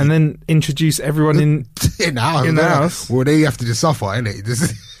 And then introduce everyone in the house. In the house. Well, they have to just suffer, innit?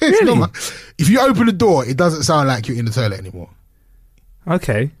 Really? If you open the door, it doesn't sound like you're in the toilet anymore.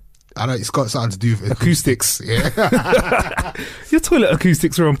 Okay. I know it's got something to do with acoustics. Yeah. Your toilet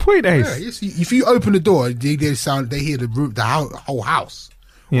acoustics are on point, Ace. Yeah, yes, if you open the door, they hear the whole house.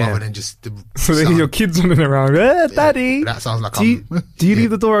 Yeah. Rather than just so they hear your kids running around. Daddy. That sounds like do you leave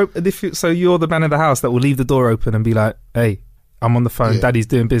the door open? So you're the man of the house that will leave the door open and be like, hey, I'm on the phone. Yeah. Daddy's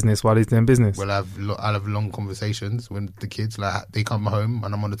doing business while he's doing business. Well, I'll have long conversations when the kids, like, they come home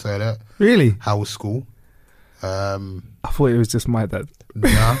and I'm on the toilet. Really? How was school? I thought it was just my dad.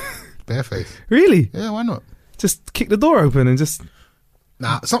 Nah. Bareface. Really? Yeah, why not? Just kick the door open and just...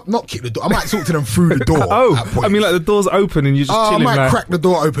 Nah, not kick the door. I might talk to them through the door. Oh, at points. I mean, like the door's open and you're just I chilling. might like, crack the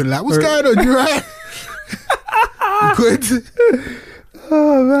door open. Like, what's going on? You right? You good?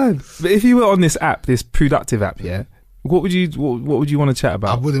 oh man! But if you were on this app, this productive app, yeah, what would you want to chat I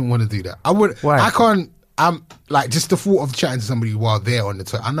about? wouldn't want to do that. I would. Why? I can't. I'm like just the thought of chatting to somebody while they're on the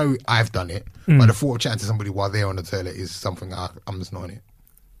toilet. I know I've done it, but the thought of chatting to somebody while they're on the toilet is something I'm just not on it.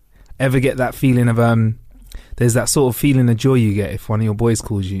 Ever get that feeling of There's that sort of feeling of joy you get if one of your boys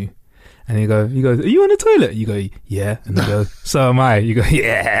calls you. And he goes, are you on the toilet? You go, yeah. And they go, so am I. You go,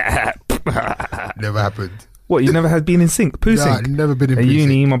 yeah. Never happened. What, you never had been in sync? Poo sync? Never been in At poo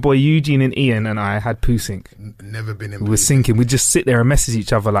uni, sync. my boy Eugene and Ian and I had poo sync. Never been in We poo were sync. syncing. We'd just sit there and message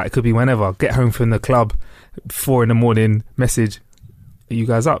each other like it could be whenever. Get home from the club, 4 a.m, message. Are you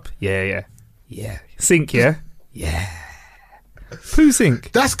guys up? Yeah. Sync, yeah? Yeah. Poo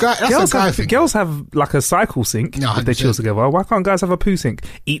sync. That's a guy thing. Girls have like a cycle sync No, if they chill 100%. together. Why can't guys have a poo sync?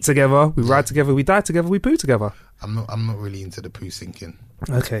 Eat together, we ride together, we die together, we poo together. I'm not really into the poo syncing.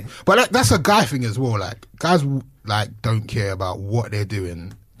 Okay. But that's a guy thing as well. Like guys, like don't care about what they're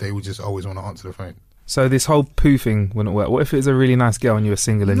doing. They will just always want to answer the phone. So this whole poo thing wouldn't work. What if it was a really nice girl and you were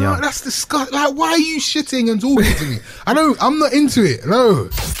single and No, young? that's disgusting. Like, why are you shitting and talking to me? I'm not into it. No,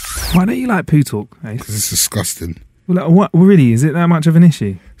 Why don't you like poo talk? Ace? it's disgusting. Well, like, what really is it that much of an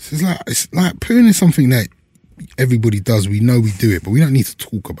issue? It's like pooing is something that everybody does. We know we do it, but we don't need to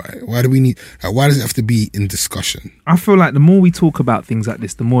talk about it. Why do we need? Like, why does it have to be in discussion, I feel like the more we talk about things like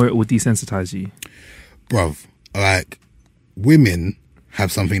this, the more it will desensitize you. bruv? Like, women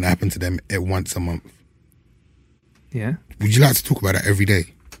have something that happen to them at once a month. Yeah. Would you like to talk about it every day?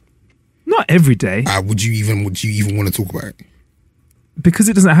 Not every day. Would you even want to talk about it? Because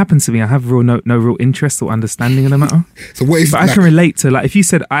it doesn't happen to me, I have no real interest or understanding in the matter. So what if? But I can relate to, like, if you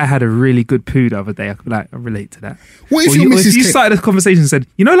said I had a really good poo the other day, I could be like, I relate to that. What if Or your or missus if you came- started a conversation and said,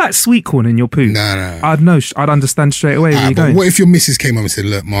 you know, like sweet corn in your poo? Nah. I'd know. I'd understand straight away where you're But going. what if your missus came up and said,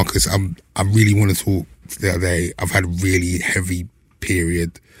 "Look, Marcus, I really want to talk the other day. I've had a really heavy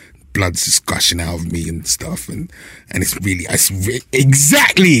period, blood's just gushing out of me and stuff, and it's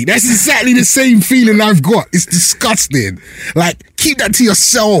exactly that's exactly the same feeling I've got. It's disgusting. Like, keep that to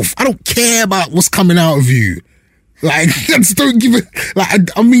yourself. I don't care about what's coming out of you. Like, just don't give it. Like,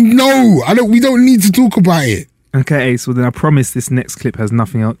 I mean, no, I don't. We don't need to talk about it. Okay, Ace, well then I promise this next clip has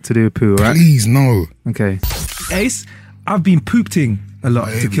nothing else to do with poo, alright? Please, no. Okay. Ace, I've been poopting a lot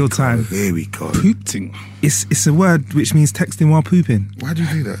to kill time. Here we go. Poopting. It's a word which means texting while pooping. Why do you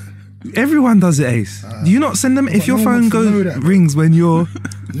do that? Everyone does it, Ace. Do you not send them if your no one phone wants to know goes that, rings when you're?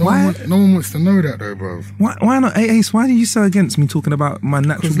 No one wants to know that though, bro. Why not? Hey, Ace, why are you so against me talking about my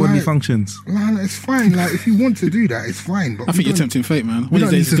natural 'Cause, bodily like, functions? Like, it's fine. Like, if you want to do that, it's fine. But I think you're tempting fate, man. we One of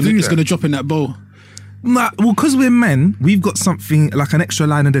don't these days need to do it's that. going to drop in that bowl. Nah, well, because we're men, we've got something like an extra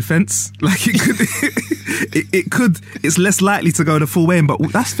line of defense. Like it could, it's less likely to go the full way in. But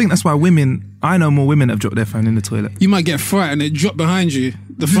that's why women. I know more women have dropped their phone in the toilet. You might get frightened and it drop behind you.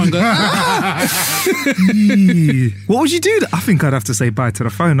 The phone goes, What would you do? I think I'd have to say bye to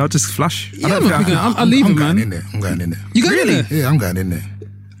the phone. I'll just flush. yeah, I'll leave it, going in man. there. I'm going in there. You got really? Yeah, I'm going in there.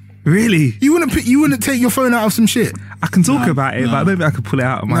 Really? You wouldn't take your phone out of some shit. I can talk about it, but maybe I could pull it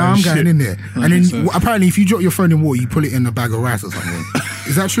out of my No, own I'm shit. going in there. I And then think so. apparently, if you drop your phone in water, you put it in a bag of rice or something.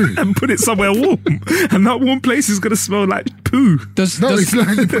 Is that true? And put it somewhere warm. And that warm place is going to smell like poo. Does it's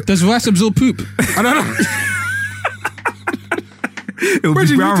like, does rice absorb poop? I don't know. It'll be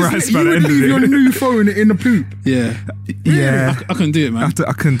Imagine brown you rice just, by you the would end leave your of it. new phone in the poop. Yeah. Yeah. I couldn't do it, man.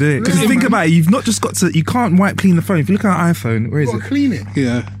 I couldn't do it. Because No, think man. about it, you've not just got to, you can't wipe clean the phone. If you look at an iPhone, where is You've it? got to clean it.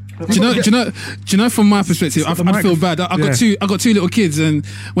 Yeah. Do you know? From my perspective, I got the feel mic. bad. I got Yeah. two little kids, and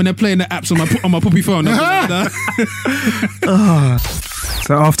when they're playing the apps on my puppy phone, I'm like,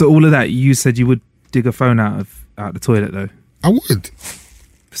 So after all of that, you said you would dig a phone out the toilet though. I would.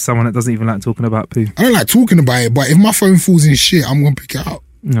 For someone that doesn't even like talking about poo. I don't like talking about it, but if my phone falls in shit, I'm going to pick it up.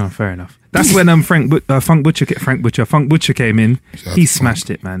 No, fair enough. That's when Funk Butcher came in. Shout out He to smashed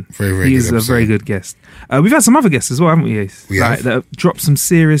it, man. Very, very He's good a very episode. good guest. We've had some other guests as well, haven't we, Ace? We have. That have dropped some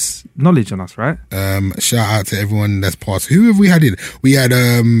serious knowledge on us, right? Shout out to everyone that's part. Who have we had in? We had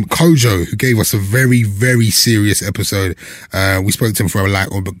Kojo, who gave us a very, very serious episode. We spoke to him for like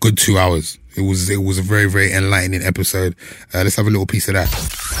a good 2 hours. It was a very, very enlightening episode. Let's have a little piece of that.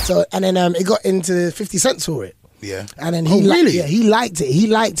 So, and then it got into 50 Cent saw it. Yeah. And then really? he liked it. He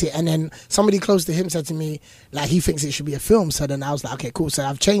liked it. And then somebody close to him said to me, like, he thinks it should be a film. So then I was like, okay, cool. So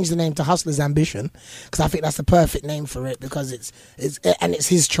I've changed the name to Hustler's Ambition because I think that's the perfect name for it because it's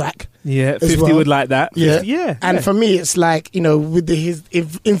his track. Yeah, as 50 well. would like that. Yeah. 50, yeah. And yeah. for me, it's like, you know, with his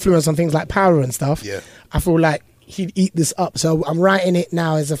influence on things like Power and stuff, Yeah. I feel like he'd eat this up. So I'm writing it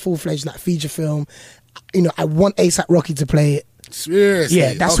now as a full-fledged like feature film. You know, I want ASAP Rocky to play it. Seriously?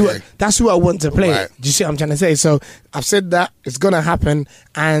 Yeah, that's who I want to play. Right. Do you see what I'm trying to say? So I've said that it's gonna happen,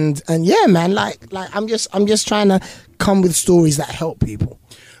 and yeah, man, like I'm just trying to come with stories that help people.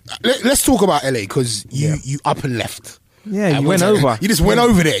 Let's talk about LA because you up and left. Yeah, you went over. You just went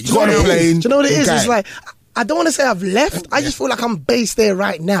over there. You got on a plane. Do you know what it is? Okay. It's like, I don't want to say I've left. I just feel like I'm based there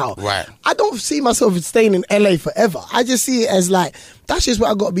right now. Right. I don't see myself staying in LA forever. I just see it as like, that's just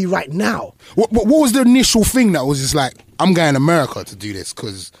where I got to be right now. What was the initial thing that was just like, I'm going to America to do this?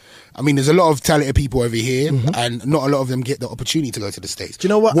 Because, I mean, there's a lot of talented people over here, and not a lot of them get the opportunity to go to the States. Do you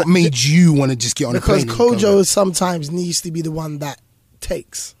know what? What made you want to just get on a plane? Because Kojo sometimes needs to be the one that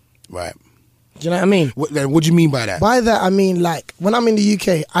takes. Right. Do you know what I mean? What do you mean by that? By that, I mean, like, when I'm in the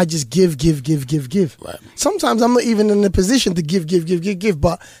UK, I just give. Right. Sometimes I'm not even in a position to give,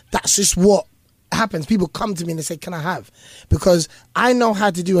 but that's just what happens. People come to me and they say, can I have? Because I know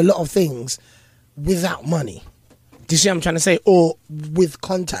how to do a lot of things without money. Do you see what I'm trying to say? Or with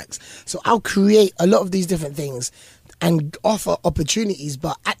contacts. So I'll create a lot of these different things and offer opportunities,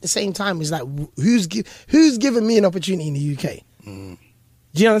 but at the same time, it's like, who's giving me an opportunity in the UK?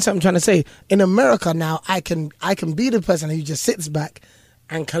 Do you know what I'm trying to say? In America now, I can be the person who just sits back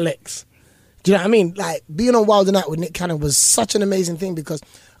and collects. Do you know what I mean? Like, being on Wild 'N Out with Nick Cannon was such an amazing thing because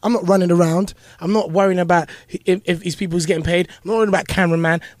I'm not running around. I'm not worrying about if these people's getting paid. I'm not worrying about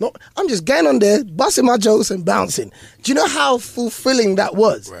cameraman. No, I'm just getting on there, busting my jokes and bouncing. Do you know how fulfilling that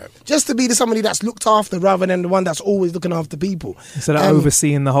was? Right. Just to be somebody that's looked after rather than the one that's always looking after people. Instead of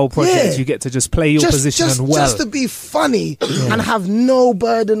overseeing the whole project, you get to just play your position and well. Just to be funny and have no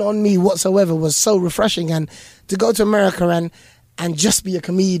burden on me whatsoever was so refreshing. And to go to America and just be a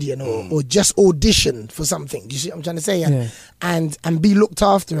comedian or just audition for something. You see what I'm trying to say? And be looked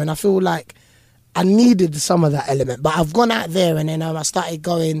after. And I feel like I needed some of that element. But I've gone out there and then I started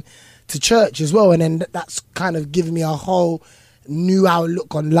going to church as well. And then that's kind of given me a whole new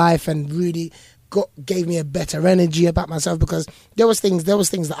outlook on life and really gave me a better energy about myself because there was things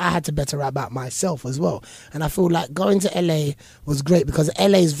that I had to better about myself as well. And I feel like going to LA was great because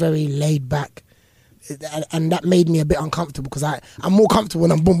LA is very laid back. And that made me a bit uncomfortable because I'm more comfortable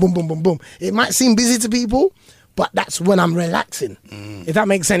when I'm boom, boom, boom, boom, boom. It might seem busy to people, but that's when I'm relaxing. If that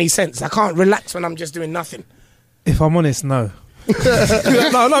makes any sense. I can't relax when I'm just doing nothing. If I'm honest, no.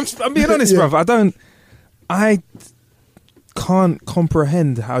 I'm being honest, bruv. I can't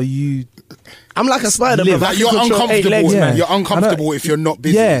comprehend how you... I'm like a spider, bro. Like, you're uncomfortable. You're uncomfortable if you're not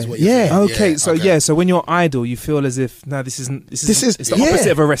busy. is what you're saying. Okay, so when you're idle, you feel as if this is it's the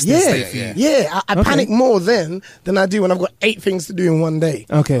opposite of a resting state for you. Yeah, I panic more then than I do when I've got 8 things to do in one day.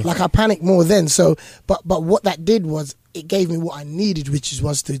 Okay, like I panic more then. So, but what that did was it gave me what I needed, which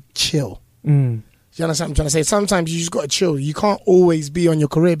was to chill. Do you understand what I'm trying to say? Sometimes you just got to chill. You can't always be on your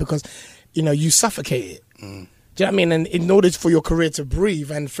career because you suffocate it. Do you know what I mean? And in order for your career to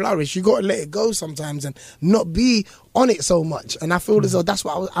breathe and flourish, you got to let it go sometimes and not be on it so much. And I feel as though that's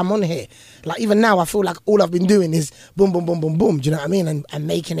what I'm on here. Like, even now, I feel like all I've been doing is boom, boom, boom, boom, boom. Do you know what I mean? And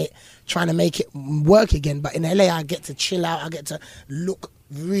making it, trying to make it work again. But in LA, I get to chill out. I get to look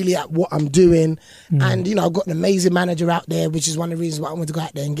really at what I'm doing. And, I've got an amazing manager out there, which is one of the reasons why I want to go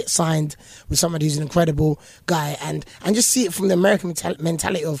out there and get signed with somebody who's an incredible guy. And just see it from the American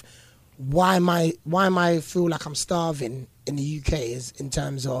mentality of, why am I feel like I'm starving in the UK is in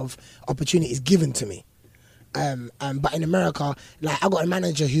terms of opportunities given to me. But in America, like, I got a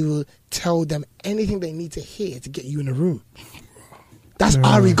manager who will tell them anything they need to hear to get you in a room. That's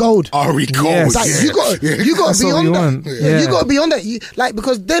Ari Gold. Ari Gold. Yes. Like, you got to be on that. Yeah. You got to be on that.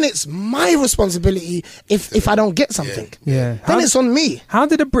 Because then it's my responsibility if I don't get something. Yeah. Then it's on me. How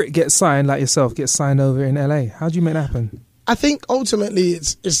did a Brit get signed over in LA? How do you make that happen? I think ultimately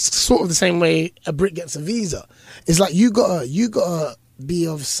it's sort of the same way a Brit gets a visa. It's like you gotta be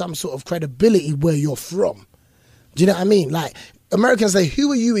of some sort of credibility where you're from. Do you know what I mean? Like, Americans say,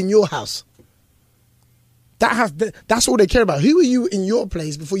 who are you in your house? That's all they care about. Who are you in your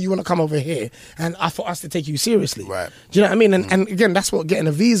place before you want to come over here and for us to take you seriously? Right. Do you know what I mean? And again, that's what getting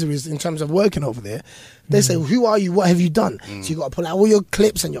a visa is in terms of working over there. They say, who are you? What have you done? So you got to pull out all your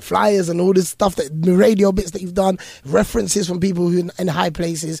clips and your flyers and all this stuff, the radio bits that you've done, references from people who in high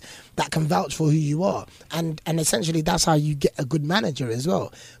places that can vouch for who you are. And essentially that's how you get a good manager as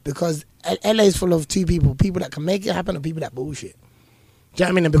well. Because LA is full of two people that can make it happen and people that bullshit. Do you know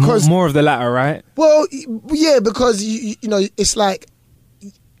what I mean? And because more of the latter, right? Well, yeah, because you know, it's like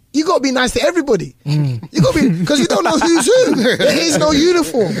you got to be nice to everybody. You got to be, because you don't know who's who. There is no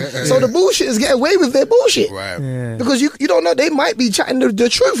uniform, so the bullshitters get away with their bullshit. Right. Yeah. Because you don't know, they might be chatting the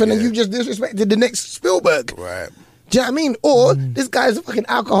truth, and then you just disrespected the next Spielberg. Right. Do you know what I mean? Or this guy's a fucking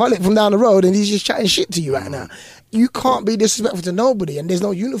alcoholic from down the road, and he's just chatting shit to you right now. You can't be disrespectful to nobody, and there's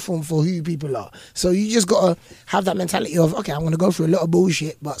no uniform for who people are. So you just gotta have that mentality of, okay, I'm gonna go through a lot of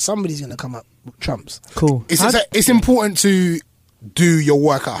bullshit, but somebody's gonna come up with trumps. Cool. It's important to do your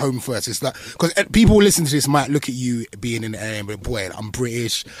work at home first. It's like, because people listen to this might look at you being in the area, but boy, I'm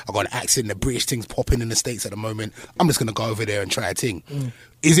British, I got an accent, the British thing's popping in the States at the moment, I'm just gonna go over there and try a thing.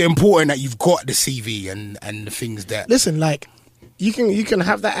 Is it important that you've got the CV and the things that... Listen, like, you can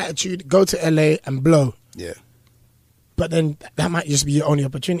have that attitude, go to LA and blow. Yeah. But then that might just be your only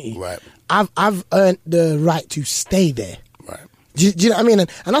opportunity. Right. I've earned the right to stay there. Right. Do you know what I mean? And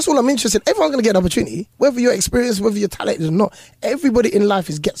that's all I'm interested in. Everyone's going to get an opportunity, whether you're experienced, whether you're talented or not. Everybody in life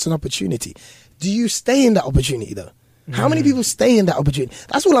gets an opportunity. Do you stay in that opportunity, though? How many people stay in that opportunity?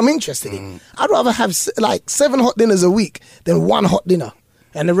 That's all I'm interested in. I'd rather have like 7 hot dinners a week than 1 hot dinner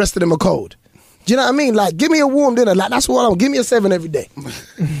and the rest of them are cold. Do you know what I mean? Like, give me a warm dinner. Like, that's what I want. Give me a 7 every day.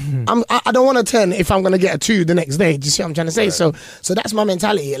 I don't want a 10 if I'm going to get a 2 the next day. Do you see what I'm trying to say? Right. So that's my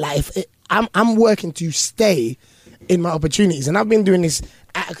mentality. Like, I'm working to stay in my opportunities. And I've been doing this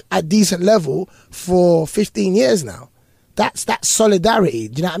at a decent level for 15 years now. That's solidarity.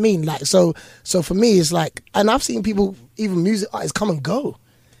 Do you know what I mean? Like, so for me, it's like, and I've seen people, even music artists, come and go.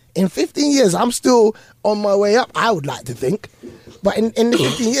 In 15 years, I'm still on my way up, I would like to think. But in the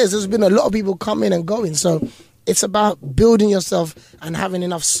 15 years, there's been a lot of people coming and going. So it's about building yourself and having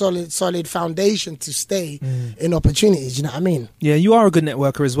enough solid foundation to stay in opportunities. You know what I mean? Yeah, you are a good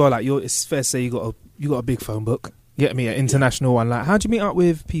networker as well. Like, it's fair to say you got a big phone book. You get me, an international one. Like, how do you meet up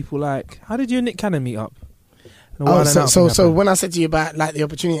with people? Like, how did you and Nick Cannon meet up? So when I said to you about like the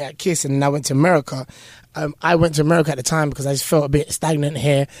opportunity at KISS and I went to America, I went to America at the time because I just felt a bit stagnant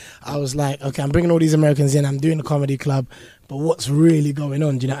here. I was like, okay, I'm bringing all these Americans in, I'm doing a comedy club, but what's really going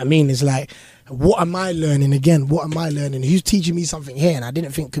on? Do you know what I mean? It's like, what am I learning again? What am I learning? Who's teaching me something here? And I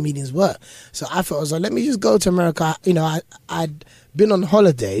didn't think comedians were. So I thought, I was like, let me just go to America. You know, I'd been on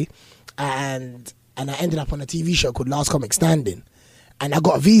holiday and I ended up on a TV show called Last Comic Standing, and I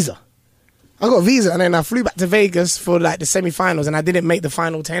got a visa. And then I flew back to Vegas for like the semi-finals, and I didn't make the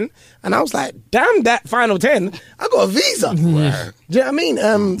final 10. And I was like, damn that final 10, I got a visa. Right. Do you know what I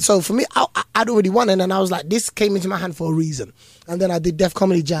mean? So for me, I'd already won it, and I was like, this came into my hand for a reason. And then I did Def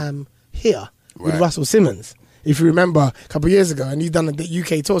Comedy Jam here with Russell Simmons, if you remember, a couple of years ago, and he's done the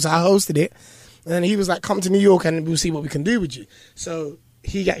UK tour, so I hosted it. And then he was like, come to New York and we'll see what we can do with you. So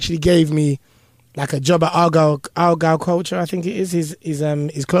he actually gave me like a job at Argyle Culture, I think it is,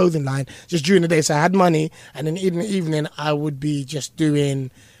 his clothing line, just during the day. So I had money, and then in the evening I would be just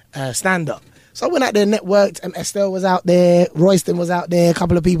doing stand-up. So I went out there, networked, and Estelle was out there, Royston was out there, a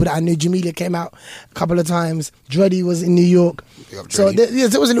couple of people that I knew. Jamelia came out a couple of times. Dreddy was in New York. So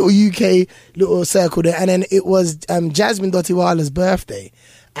there was a little UK little circle there. And then it was Jasmine Dotiwala's birthday,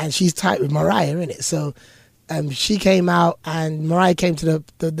 and she's tight with Mariah, innit? So she came out, and Mariah came to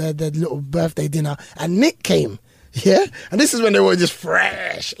the little birthday dinner, and Nick came, yeah? And this is when they were just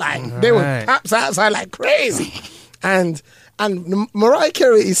fresh, like, they were taps outside like crazy. And Mariah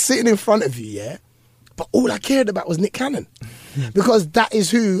Carey is sitting in front of you, yeah? But all I cared about was Nick Cannon. Because that is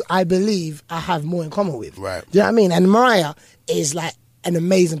who I believe I have more in common with. Right. Do you know what I mean? And Mariah is like an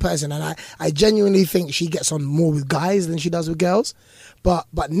amazing person, and I genuinely think she gets on more with guys than she does with girls. But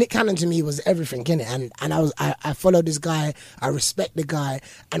Nick Cannon to me was everything, innit? And I followed this guy, I respect the guy,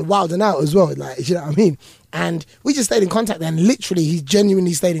 and Wild 'N Out as well, like, you know what I mean? And we just stayed in contact, and literally he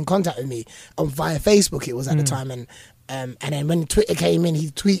genuinely stayed in contact with me via Facebook, it was at the time, and then when Twitter came in,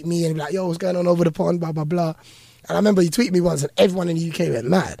 he'd tweet me and be like, yo, what's going on over the pond, blah, blah, blah. And I remember he tweeted me once, and everyone in the UK went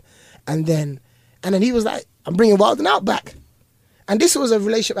mad. And then he was like, I'm bringing Wild 'N Out back. And this was a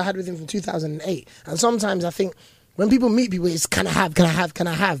relationship I had with him from 2008. And sometimes I think when people meet people, it's can I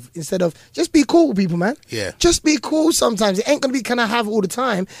have, instead of just be cool with people, man. Yeah. Just be cool sometimes. It ain't going to be can I have all the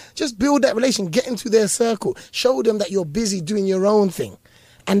time. Just build that relation, get into their circle, show them that you're busy doing your own thing.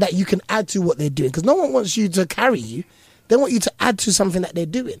 and that you can add to what they're doing. Because no one wants you to carry you. They want you to add to something that they're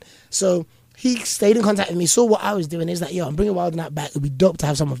doing. So he stayed in contact with me, saw what I was doing. He's like, yo, I'm bringing Wild Night back. It'd be dope to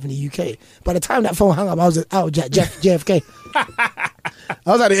have someone from the UK. By the time that phone hung up, I was out at JFK.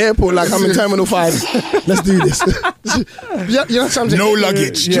 I was at the airport like, I'm in Terminal 5. Let's do this. You know something? No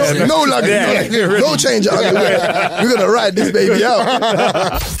luggage. Yeah. No luggage. No change. We're going to ride this baby out.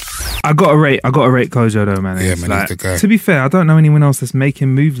 I got to rate Kojo though, man. Yeah, It's man, he's the guy. To be fair, I don't know anyone else that's making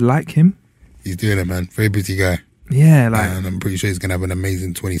moves like him. He's doing it, man. Very busy guy. Yeah, like And I'm pretty sure he's going to have an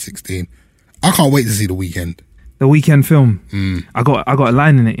amazing 2016. I can't wait to see The Weeknd. the Weekend film. I got a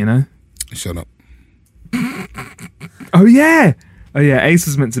line in it, you know. Shut up. Oh yeah. Ace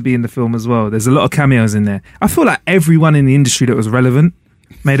was meant to be in the film as well. There's a lot of cameos in there. I feel like everyone in the industry that was relevant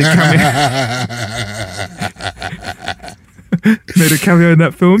made a cameo in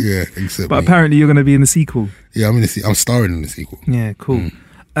that film. Yeah, except But me. apparently you're going to be in the sequel. Yeah, I'm starring in the sequel. Yeah, cool.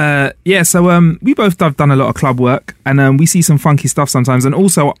 So we both have done a lot of club work, and we see some funky stuff sometimes. And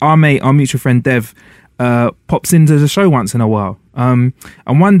also, our mutual friend Dev pops into the show once in a while. And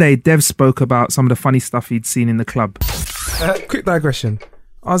one day, Dev spoke about some of the funny stuff he'd seen in the club. Quick digression.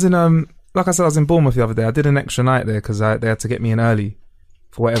 I was in, like I said, I was in Bournemouth the other day. I did an extra night there because they had to get me in early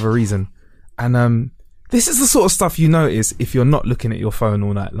for whatever reason. And this is the sort of stuff you notice if you're not looking at your phone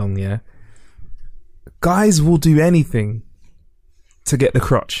all night long, yeah? Guys will do anything to get the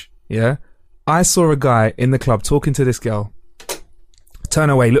crotch, yeah? I saw a guy in the club talking to this girl, turn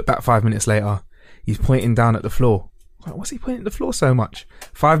away, look back 5 minutes later, he's pointing down at the floor. Like, what's he pointing at the floor so much?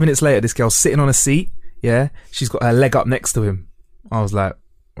 5 minutes later, this girl's sitting on a seat, yeah? She's got her leg up next to him. I was like,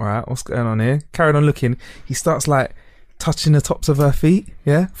 alright, what's going on here? Carried on looking. He starts like touching the tops of her feet,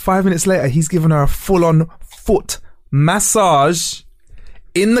 yeah? 5 minutes later, he's giving her a full-on foot massage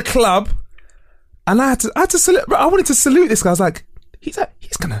in the club. And I had to salute, I wanted to salute this guy. I was like, he's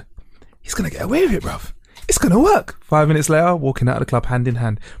gonna get away with it, bruv. It's gonna work. 5 minutes later, walking out of the club hand in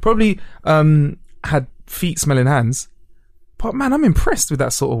hand. Probably had feet smelling hands. But man, I'm impressed with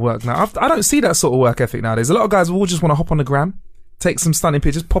that sort of work now. I don't see that sort of work ethic nowadays. A lot of guys will just want to hop on the gram, take some stunning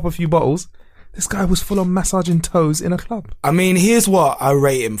pictures, pop a few bottles. This guy was full on massaging toes in a club. I mean, here's what I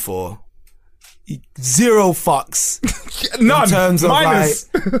rate him for. 0 fucks. None. In terms of minus.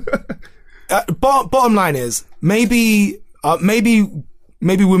 Bottom line is, maybe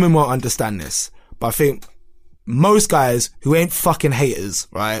women won't understand this, but I think most guys who ain't fucking haters,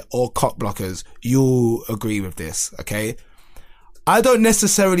 right, or cock blockers, you'll agree with this, okay? I don't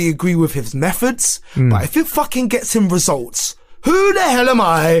necessarily agree with his methods, but if it fucking gets him results, who the hell am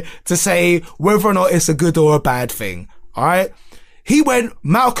I to say whether or not it's a good or a bad thing, alright? He went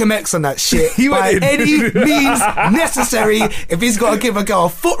Malcolm X on that shit by any means necessary. If he's got to give a girl a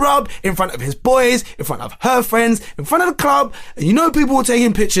foot rub in front of his boys, in front of her friends, in front of the club, and you know people are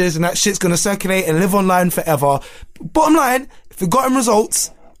taking pictures and that shit's going to circulate and live online forever. Bottom line, if it got him results,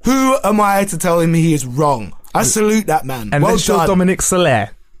 who am I to tell him he is wrong? I salute that man. And well let's show done. Dominic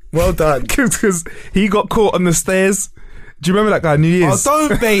Soler. Well done. Because he got caught on the stairs. Do you remember that guy, New Year's? Oh,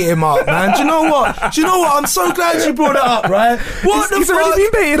 don't bait him up, man. Do you know what? I'm so glad you brought it up, right? What He's the fuck? already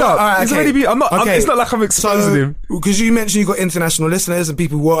been baited up. All right, He's okay. already been. It's not like I'm exposing him. Because you mentioned you got international listeners and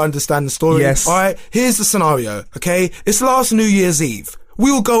people won't understand the story. Yes. All right. Here's the scenario. Okay. It's last New Year's Eve.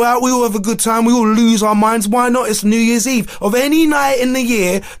 We all go out. We all have a good time. We all lose our minds. Why not? It's New Year's Eve. Of any night in the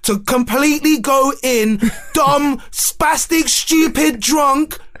year to completely go in dumb, spastic, stupid,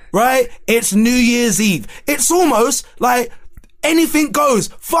 drunk. Right. It's New Year's Eve. It's almost like anything goes.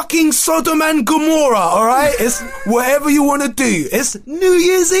 Fucking Sodom and Gomorrah, alright? It's whatever you want to do. It's New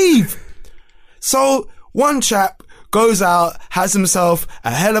Year's Eve. So, one chap goes out, has himself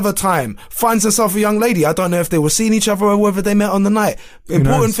a hell of a time, finds himself a young lady. I don't know if they were seeing each other or whether they met on the night. The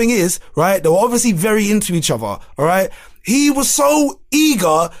important thing is, right, they were obviously very into each other, alright? He was so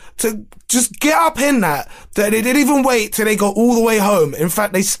eager to just get up in that they didn't even wait till they got all the way home. In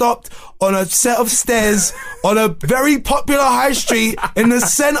fact, they stopped on a set of stairs on a very popular high street in the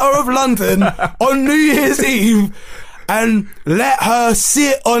centre of London on New Year's Eve and let her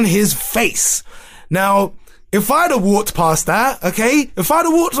sit on his face. Now, if I'd have walked past that, okay, if I'd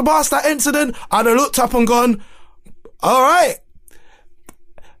have walked past that incident, I'd have looked up and gone, all right.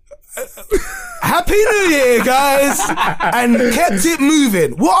 Happy New Year, guys, and kept it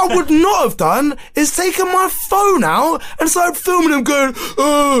moving. What I would not have done is taken my phone out and started filming him going,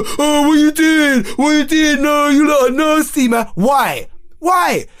 oh, what you doing? What you doing? No, you lot are nasty, man. Why?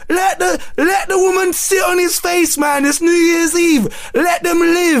 Why? Let the woman sit on his face, man. It's New Year's Eve. Let them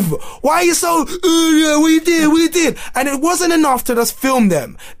live. Why are you so, yeah, we did. And it wasn't enough to just film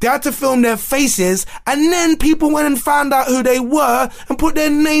them. They had to film their faces, and then people went and found out who they were and put their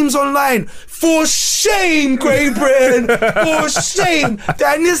names online. For shame, Great Britain. For shame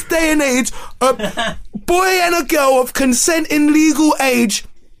that in this day and age, a boy and a girl of consent in legal age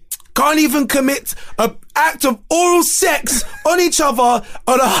can't even commit an act of oral sex on each other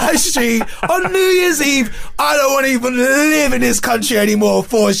on a high street on New Year's Eve. I don't want to even live in this country anymore.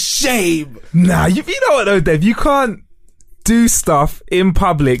 For shame. Nah, you know what though, Dev? You can't do stuff in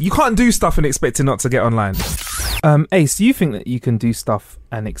public. You can't do stuff and expect it not to get online. Ace, do you think that you can do stuff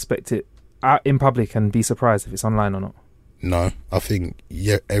and expect it out in public and be surprised if it's online or not? No, I think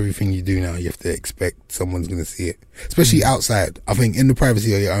everything you do now, you have to expect someone's going to see it, especially outside. I think in the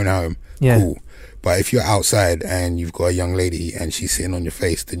privacy of your own home, cool. But if you're outside and you've got a young lady and she's sitting on your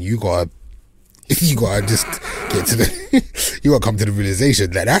face, then you gotta just get to the, you gotta come to the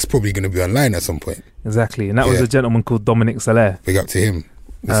realization that that's probably going to be online at some point. Exactly, and that was a gentleman called Dominic Soler. Big up to him.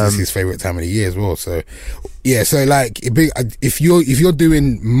 This is his favourite time of the year as well. So, yeah. So like, if you're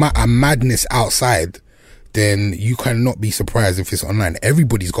doing a madness outside, then you cannot be surprised if it's online.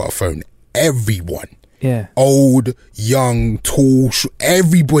 Everybody's got a phone. Everyone. Yeah. Old, young, tall,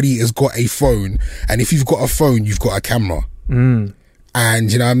 everybody has got a phone. And if you've got a phone, you've got a camera. And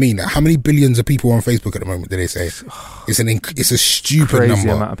you know what I mean? How many billions of people are on Facebook at the moment, do they say? It's a stupid crazy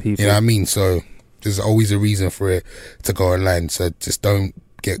number. Amount of people. You know what I mean? So there's always a reason for it to go online. So just don't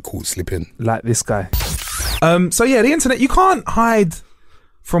get caught slipping. Like this guy. So yeah, the internet, you can't hide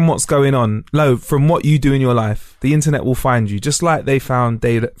from what's going on. No, from what you do in your life, the internet will find you. Just like they found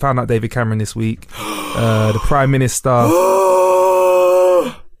out David Cameron this week, the Prime Minister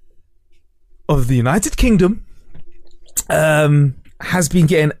of the United Kingdom has been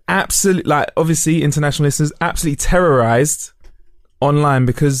getting obviously international listeners absolutely terrorised online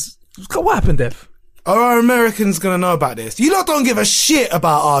because what happened, Dev? Are Americans gonna know about this? You lot don't give a shit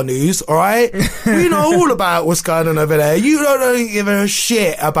about our news, alright? We know all about what's going on over there. You don't give a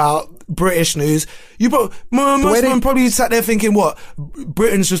shit about British news. Most of them probably sat there thinking, what?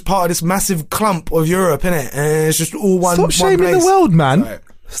 Britain's just part of this massive clump of Europe, innit? And it's just all one place. Stop shaming the world, man. Right.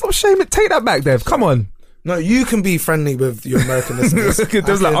 Stop shaming. Take that back, Dev. Come on. No, you can be friendly with your American listeners.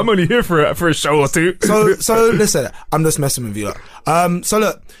 I'm only here for a show or two. So listen, I'm just messing with you. So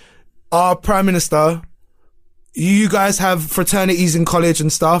look, our Prime Minister, you guys have fraternities in college and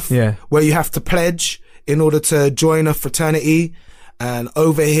stuff, where you have to pledge in order to join a fraternity. And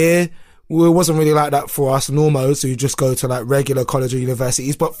over here, it wasn't really like that for us normos who just go to like regular college or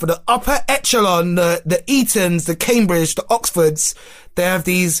universities. But for the upper echelon, the Etons, the Cambridge, the Oxfords, they have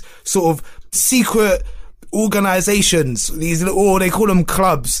these sort of secret organizations, they call them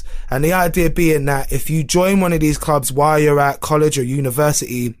clubs. And the idea being that if you join one of these clubs while you're at college or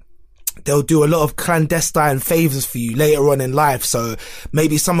university, they'll do a lot of clandestine favors for you later on in life. So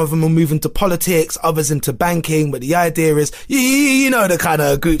maybe some of them will move into politics, others into banking. But the idea is, you know the kind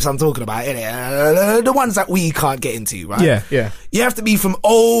of groups I'm talking about, innit? The ones that we can't get into, right? Yeah. You have to be from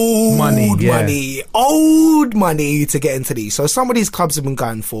old money to get into these. So some of these clubs have been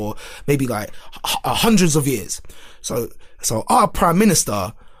going for maybe like hundreds of years. So our Prime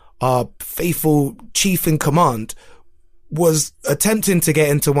Minister, our faithful chief in command, was attempting to get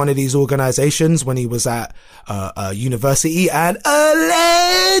into one of these organizations when he was at university, and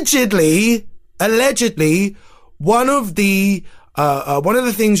allegedly one of the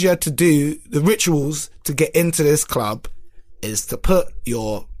things you had to do, the rituals to get into this club, is to put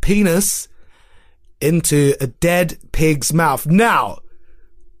your penis into a dead pig's mouth. Now,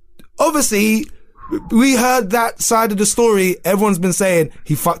 obviously, we heard that side of the story. Everyone's been saying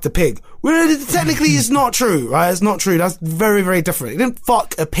he fucked a pig. Well, technically it's not true, right? It's not true. That's very, very different. He didn't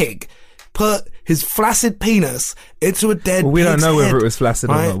fuck a pig. Put his flaccid penis into a dead pig's we don't know head, whether it was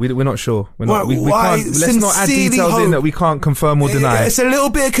flaccid right? or not. We're not sure. We can't, let's not add sincerely details hope, in that we can't confirm or deny. It's a little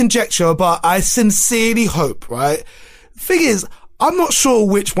bit of conjecture, but I sincerely hope, right? Thing is, I'm not sure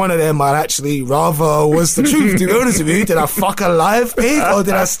which one of them I'd actually rather was the truth, to be honest with you. Did I fuck a live pig or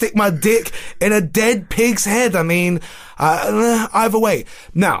did I stick my dick in a dead pig's head? I mean, either way.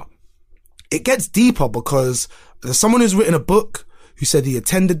 Now, it gets deeper because there's someone who's written a book who said he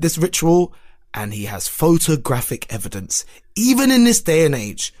attended this ritual and he has photographic evidence. Even in this day and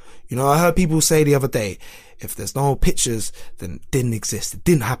age, you know, I heard people say the other day, if there's no pictures, then it didn't exist. It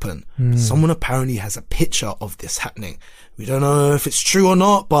didn't happen. Someone apparently has a picture of this happening. We don't know if it's true or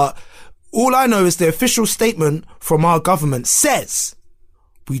not, but all I know is the official statement from our government says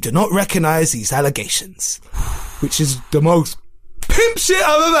we do not recognize these allegations, which is the most pimp shit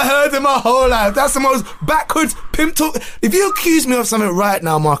I've ever heard in my whole life. That's the most backwards pimp talk. If you accuse me of something right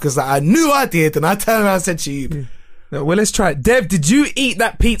now, Marcus, that I knew I did, and I turned around and said to you, No, well, let's try it. Dev, did you eat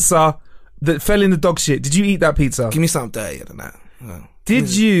that pizza that fell in the dog shit? Did you eat that pizza? give me something dirtier than that. No. Did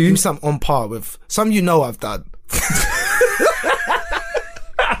Give you? me something on par with something you know I've done.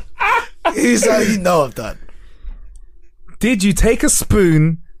 Something you know I've done. Did you take a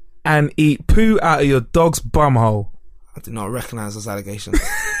spoon and eat poo out of your dog's bumhole? I do not recognise those allegations.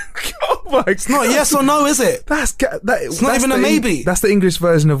 Oh my It's not yes or no, is it? It's not even a maybe. That's the English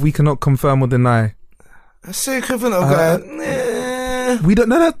version of we cannot confirm or deny. That's the equivalent of going, We don't.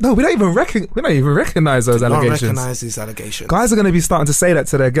 No. We don't even recognize those not allegations. recognise these allegations. Guys are going to be starting to say that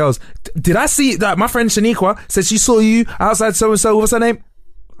to their girls. Did I see that? My friend Shaniqua said she saw you outside so and so. What's her name?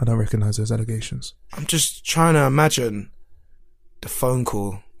 I don't recognize those allegations. I'm just trying to imagine the phone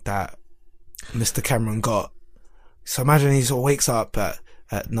call that Mr. Cameron got. So imagine he sort of wakes up at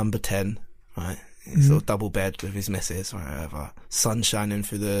number 10, right? He's sort of double bed with his missus, right, whatever. Sun shining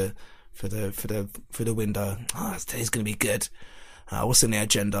through the window. Oh, today's gonna be good. What's in the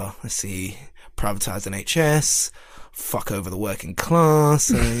agenda? Let's see. Privatise NHS. Fuck over the working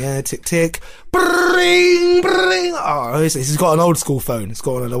class. Yeah, tick tick. Bring, bring. Oh, he's got an old school phone. It's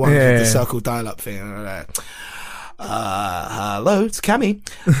got one of the ones with the circle dial-up thing. Hello, it's Cammy.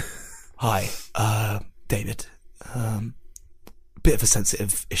 Hi, David. Bit of a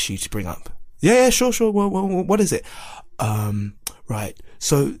sensitive issue to bring up. Yeah, sure. What is it? Right.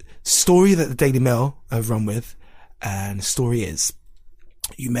 So, story that the Daily Mail have run with, and the story is,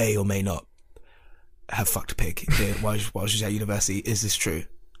 you may or may not have fucked a pig while she's at university. Is this true?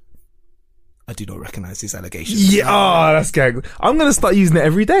 I do not recognise these allegations. Yeah, that's gag. I'm going to start using it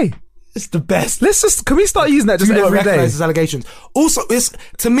every day. It's the best. Can we start using that just every day? Do not recognise these allegations. Also, it's,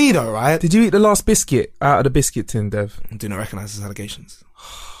 to me though, right? Did you eat the last biscuit out of the biscuit tin, Dev? Do not recognise these allegations.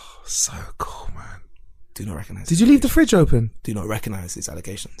 So cool, man. Do not recognise. Did you leave the fridge open? Do not recognise these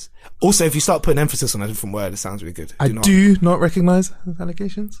allegations. Also, if you start putting emphasis on a different word, it sounds really good. I do not recognise those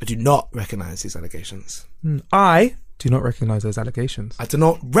allegations. I do not recognise these allegations. I do not recognise those allegations. I do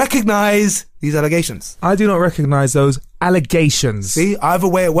not recognise these allegations. I do not recognise those allegations. See, I have a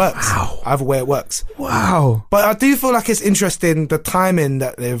way it works. Wow. I have a way it works. Wow. But I do feel like it's interesting, the timing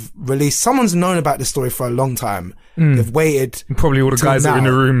that they've released. Someone's known about this story for a long time. They've waited. Probably all the guys that are in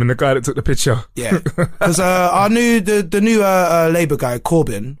the room and the guy that took the picture. Yeah. Because the new Labour guy,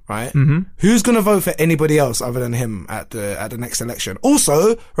 Corbyn, right? Who's going to vote for anybody else other than him at the next election?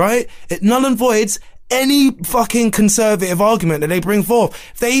 Also, right, it null and voids any fucking conservative argument that they bring forth.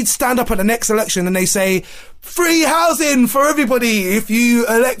 If they stand up at the next election and they say, free housing for everybody if you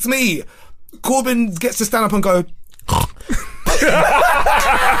elect me, Corbyn gets to stand up and go,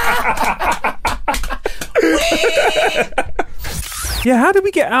 yeah, how did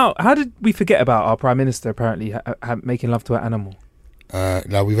we get out? How did we forget about our Prime Minister apparently making love to an animal?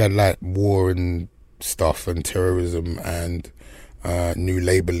 Like we've had like war and stuff and terrorism and new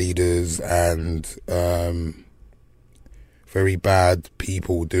Labour leaders and very bad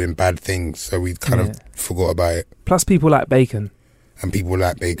people doing bad things, so we kind of forgot about it. Plus people like bacon. And people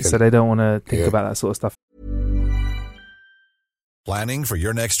like bacon. So they don't want to think about that sort of stuff. Planning for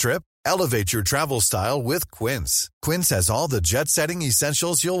your next trip? Elevate your travel style with Quince. Quince has all the jet-setting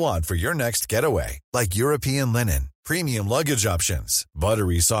essentials you'll want for your next getaway, like European linen, premium luggage options,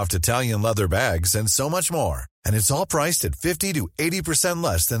 buttery soft Italian leather bags, and so much more. And it's all priced at 50 to 80%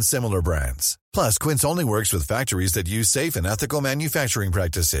 less than similar brands. Plus, Quince only works with factories that use safe and ethical manufacturing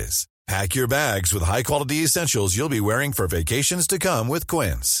practices. Pack your bags with high-quality essentials you'll be wearing for vacations to come with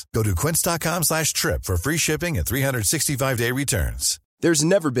Quince. Go to quince.com/trip for free shipping and 365-day returns. There's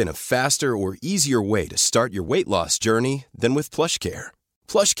never been a faster or easier way to start your weight loss journey than with PlushCare.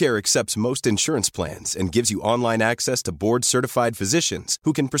 PlushCare accepts most insurance plans and gives you online access to board-certified physicians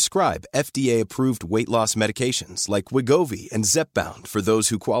who can prescribe FDA-approved weight loss medications like Wegovy and Zepbound for those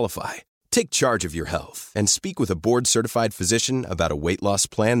who qualify. Take charge of your health and speak with a board-certified physician about a weight loss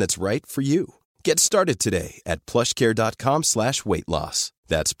plan that's right for you. Get started today at plushcare.com/weight loss.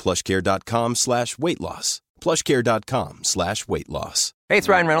 That's plushcare.com/weight loss. plushcare.com/weight loss. Hey, it's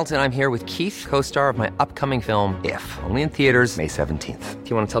Ryan Reynolds, and I'm here with Keith, co-star of my upcoming film, If, only in theaters May 17th. Do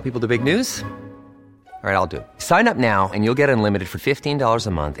you want to tell people the big news? All right, I'll do it. Sign up now and you'll get unlimited for $15 a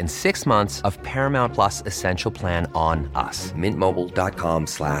month and 6 months of Paramount Plus Essential Plan on us.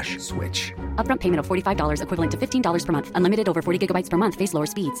 MintMobile.com/switch. Upfront payment of $45 equivalent to $15 per month. Unlimited over 40 gigabytes per month. Face lower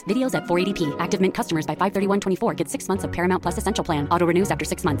speeds. Videos at 480p. Active Mint customers by 531.24 get 6 months of Paramount Plus Essential Plan. Auto renews after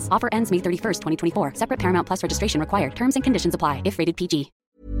 6 months. Offer ends May 31st, 2024. Separate Paramount Plus registration required. Terms and conditions apply if rated PG.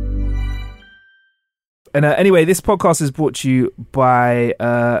 And anyway, this podcast is brought to you by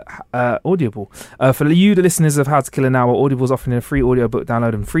Audible. For you, the listeners of How to Kill an Hour, Audible is offering a free audiobook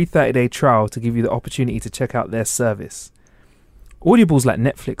download and free 30-day trial to give you the opportunity to check out their service. Audible's like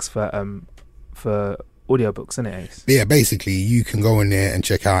Netflix for audiobooks, isn't it, Ace? Yeah, basically, you can go in there and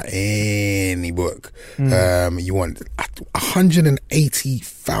check out any book you want.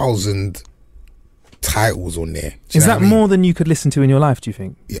 180,000 titles on there. Is that more than you could listen to in your life, do you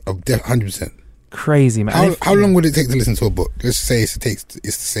think? Yeah, 100%. Crazy, man. How long would it take to listen to a book? Let's say it's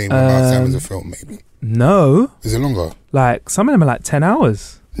the same amount of time as a film, maybe. No. Is it longer? Like, some of them are like 10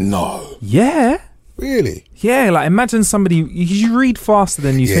 hours. No. Yeah. Really? Yeah, like imagine somebody, you read faster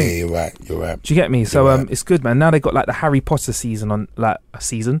than you think. Yeah, you're right. Do you get me? So it's good, man. Now they got like the Harry Potter season on, like a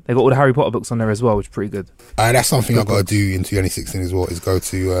season. They got all the Harry Potter books on there as well, which is pretty good. That's something I've got to do in 2016 as well, is go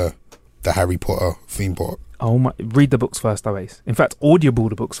to the Harry Potter theme park. Oh my, read the books first, always. In fact, audible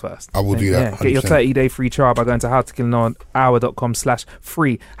the books first. I will do that. Yeah, get your 30-day free trial by going to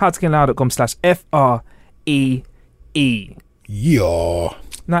howtokillanhour.com/free, howtokillanhour.com/FREE. Yeah.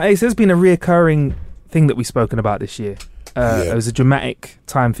 Now, Ace, there's been a reoccurring thing that we've spoken about this year. It was a dramatic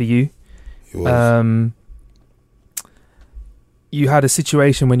time for you. It was. You had a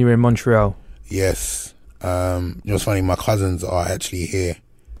situation when you were in Montreal. Yes. You know what's funny? My cousins are actually here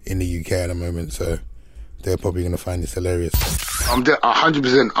in the UK at the moment, so they're probably going to find this hilarious. I'm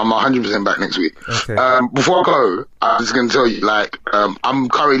 100% back next week. Okay. Before I go, I'm just going to tell you, I'm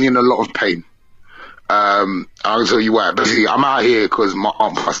currently in a lot of pain. I'll tell you why. Basically, I'm out here because my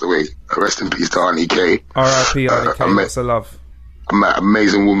aunt passed away. Rest in peace to Auntie K. R.I.P. Auntie K. Lots of love. I'm an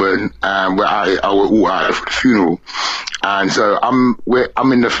amazing woman, and we're all out here for the funeral. And so I'm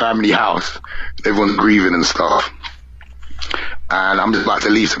in the family house. Everyone's grieving and stuff. And I'm just about to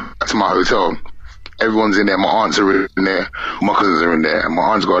leave to my hotel. Everyone's in there. My aunts are in there. My cousins are in there. And my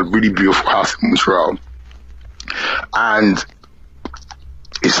aunt's got a really beautiful house in Montreal. And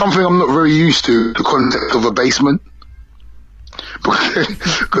it's something I'm not very used to, the concept of a basement.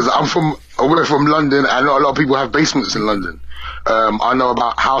 Because we're from London, and not a lot of people have basements in London. I know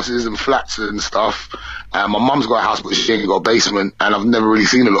about houses and flats and stuff. My mum's got a house, but she ain't got a basement, and I've never really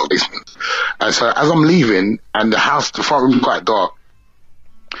seen a lot of basements. And so as I'm leaving, and the front room is quite dark,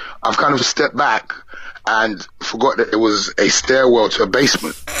 I've kind of stepped back and forgot that there was a stairwell to a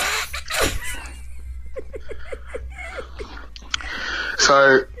basement.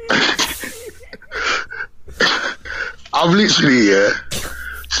 So I've literally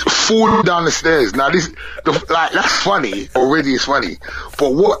fallen down the stairs. Now that's funny. Already it's funny.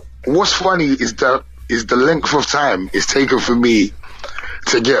 But what's funny is the length of time it's taken for me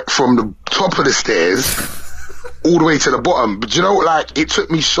to get from the top of the stairs all the way to the bottom. But you know, it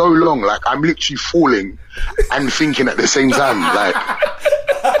took me so long. I'm literally falling and thinking at the same time.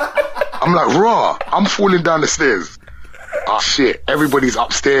 I'm like, raw. I'm falling down the stairs. Oh shit, everybody's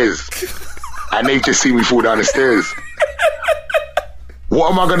upstairs and they've just seen me fall down the stairs.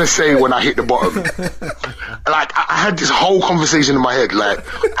 What am I going to say when I hit the bottom? I had this whole conversation in my head,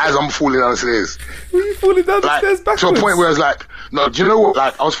 as I'm falling down the stairs. Were you falling down the stairs backwards? To a point where I was like, no, do you know what?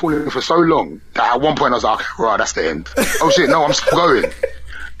 I was falling for so long that at one point I was like, okay, right, that's the end. Oh shit, no, I'm still going.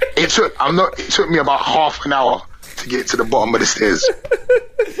 It took me about half an hour to get to the bottom of the stairs.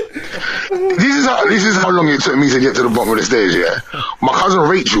 This is how long it took me to get to the bottom of the stairs, yeah? My cousin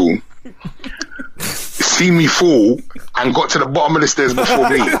Rachel seen me fall and got to the bottom of the stairs before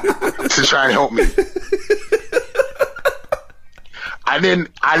me to try and help me. And then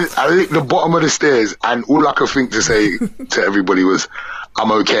I licked the bottom of the stairs, and all I could think to say to everybody was,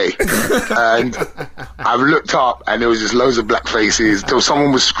 I'm okay. And I've looked up and there was just loads of black faces. Till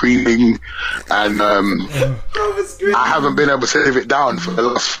someone was screaming, and I haven't been able to live it down for the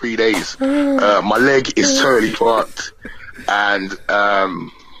last 3 days. My leg is totally fucked, and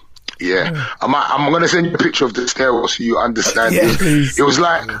I'm gonna send you a picture of the stairwell so you understand. Yeah,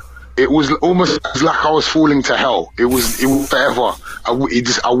 it was almost like I was falling to hell. It was forever. I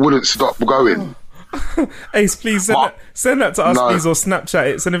wouldn't stop going. Ace, please send that to us, please, or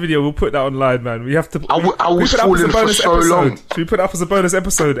Snapchat it. Send a video. We'll put that online, man. We have to. I was falling for so long. Should we put it up as a bonus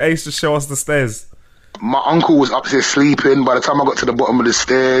episode? Ace, just show us the stairs. My uncle was upstairs sleeping. By the time I got to the bottom of the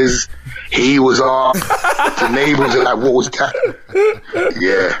stairs, he was up. The neighbors are like, "What was that?"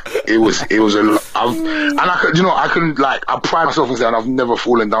 Yeah, it was a lot. I pride myself in saying I've never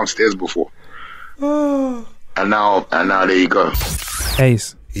fallen downstairs before. And now there you go.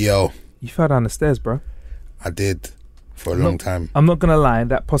 Ace, yo, you fell down the stairs, bro. I did for a long time. I'm not gonna lie.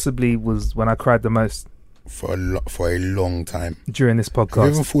 That possibly was when I cried the most for a long time during this podcast.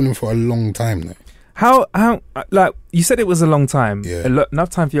 I've never fallen for a long time though. How like you said it was a long time. Yeah.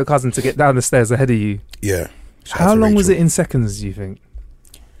 Enough time for your cousin to get down the stairs ahead of you. Yeah. How long was it in seconds, do you think?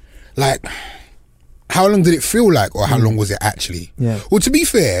 Like, how long did it feel like, or how long was it actually? Yeah. Well, to be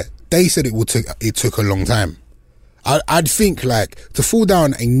fair, they said it took a long time. I'd think like to fall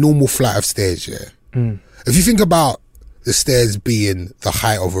down a normal flight of stairs. Yeah. If you think about the stairs being the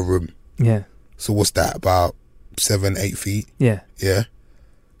height of a room. Yeah. So what's that? About 7-8 feet. Yeah. Yeah.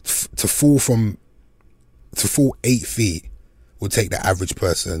 To fall 8 feet would take the average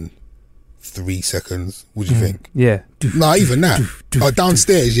person 3 seconds. What do you think? Yeah. Not even that.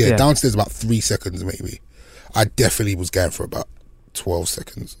 Downstairs, yeah. Yeah. Downstairs about 3 seconds maybe. I definitely was going for about 12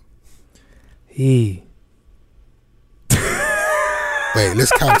 seconds. Wait,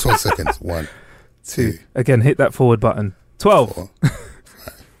 let's count 12 seconds. 1, 2. Again, hit that forward button. 12. 4,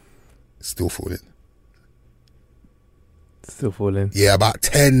 5. Still falling. Still falling. Yeah, about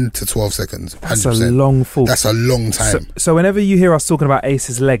 10 to 12 seconds. 100%. That's a long fall. That's a long time. So whenever you hear us talking about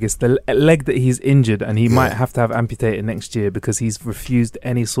Ace's leg, it's the leg that he's injured and he might have to have amputated next year because he's refused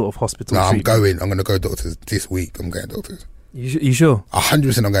any sort of hospital treatment. I'm going to go doctors this week. I'm going doctors. You sure?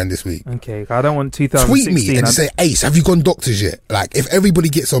 100% I'm going this week. Okay, I don't want 2016. Tweet me and say, Ace, have you gone doctors yet? Like, if everybody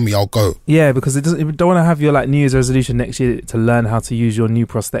gets on me, I'll go. Yeah, because you don't want to have your like New Year's resolution next year to learn how to use your new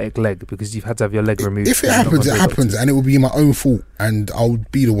prosthetic leg because you've had to have your leg removed. If it happens, it happens, and it will be my own fault, and I'll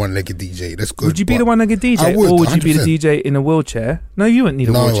be the one-legged DJ. That's good. Would you be the one-legged DJ, I would, or would 100%. you be the DJ in a wheelchair? No, you wouldn't need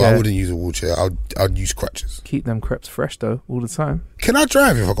a wheelchair. No, I wouldn't use a wheelchair. I'd use crutches. Keep them creps fresh though, all the time. Can I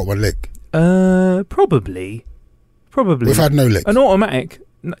drive if I got one leg? Probably. If I had no legs? An automatic,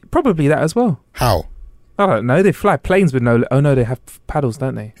 probably that as well. How? I don't know. They fly planes with no. Oh no, they have paddles,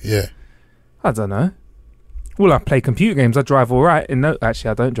 don't they? Yeah. I don't know. Well, I play computer games. I drive all right.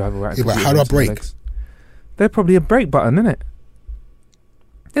 Actually, I don't drive all right. Yeah, but how do I brake? There's probably a brake button, isn't it?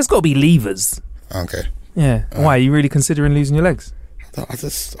 There's got to be levers. Okay. Yeah. Why are you really considering losing your legs? I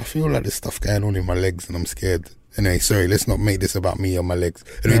feel like there's stuff going on in my legs, and I'm scared. Anyway, sorry. Let's not make this about me or my legs.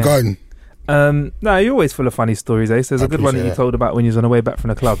 Anyway, go on. No, you're always full of funny stories, Ace. There's a good one that you told about when you was on the way back from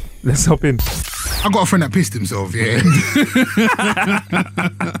the club. Let's hop in. I got a friend that pissed himself, yeah.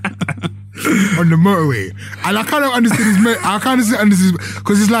 On the motorway. And I kind of understood his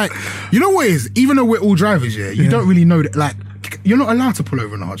because it's like, you know what it is? Even though we're all drivers, you don't really know that, like, you're not allowed to pull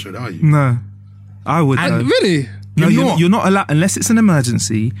over on the hard road, are you? No. I would. Really? No, you're not allowed, unless it's an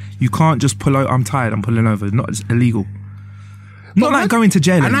emergency, you can't just pull out, I'm tired, I'm pulling over. It's illegal. Not like going to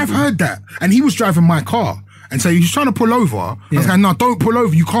jail. And I've heard that. And he was driving my car. And so he was trying to pull over. I was like, no, don't pull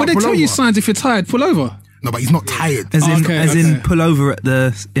over. You can't pull over. But they tell you signs if you're tired, pull over. No, but he's not tired. As in pull over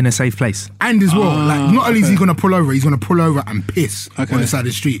in a safe place. And as well, like, not only is he going to pull over, he's going to pull over and piss on the side of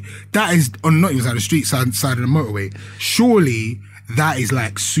the street. That is, not even side of the street, side of the motorway. Surely that is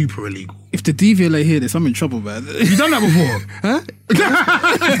like super illegal. If the DVLA hear this, I'm in trouble, man. You done that before? Huh?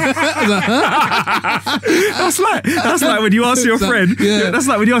 That's like when you ask your friend. Yeah. That's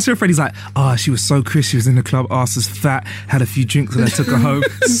like when you ask your friend. He's like, she was so Chris. She was in the club, ass was fat, had a few drinks, and I took her home,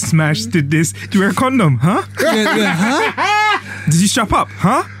 smashed, did this. Do you wear a condom? Huh? Huh? Did you strap up?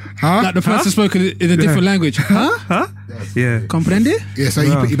 Huh? Like the person spoke in a different language. Huh? Yeah. Comprende? Yeah, so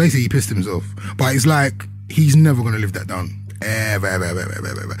he basically pissed himself. But it's like, he's never going to live that down. Ever.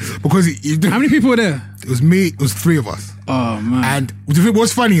 Because how many people were there? It was me. It was 3 of us. Oh man! And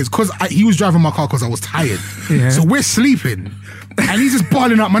what's funny is because he was driving my car because I was tired. Yeah. So we're sleeping, and he's just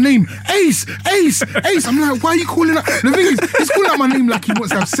bawling out my name, Ace. I'm like, why are you calling out? The thing is, he's calling out my name like he wants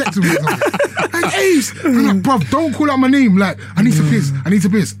to have sex with me. Like, Ace. I'm like, bruv, don't call out my name. Like, I need to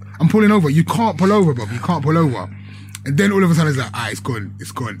piss. I'm pulling over. You can't pull over, bruv. You can't pull over. And then all of a sudden it's like, it's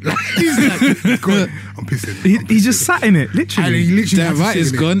gone. Like, he's like, it's gone. I'm pissing. He just sat in it, literally. And he literally damn right,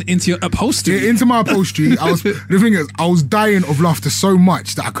 it's gone into your upholstery. Yeah, into my upholstery. The thing is, I was dying of laughter so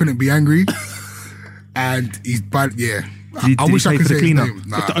much that I couldn't be angry. And he's bad, yeah. I wish I could say his name.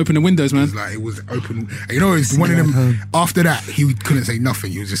 You have to open the windows, man. It was open. And you know, it's one of them. After that, he couldn't say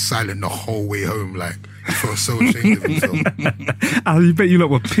nothing. He was just silent the whole way home. Like, he felt so ashamed of himself. I bet you lot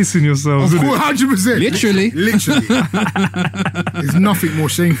were pissing yourselves. Of course, 100%. Literally. There's nothing more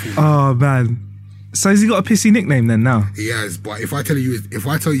shameful. Oh man. So has he got a pissy nickname then now? He has, but if I tell you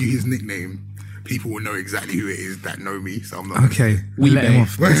his nickname, people will know exactly who it is that know me. So I'm not. Okay, we let him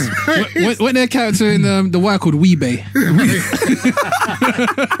off. Wasn't there a character in The Wire called Weebay?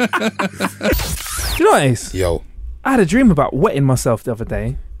 You know what, Ace? Yo, I had a dream about wetting myself the other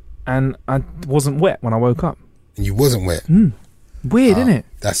day, and I wasn't wet when I woke up. And you wasn't wet? Weird, isn't it?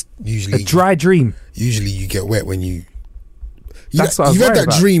 That's usually a dry dream. Usually you get wet when you. That's what I was You've had worried that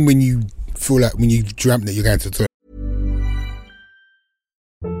about. dream when you feel like when you dreamt that you're going to the toilet.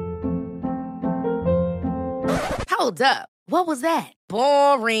 Hold up. What was that?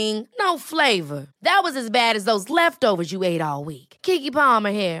 Boring. No flavor. That was as bad as those leftovers you ate all week. Keke Palmer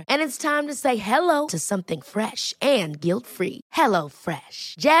here. And it's time to say hello to something fresh and guilt-free. Hello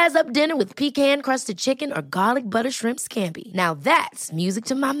Fresh. Jazz up dinner with pecan-crusted chicken or garlic butter shrimp scampi. Now that's music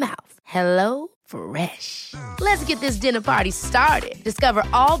to my mouth. Hello Fresh. Let's get this dinner party started. Discover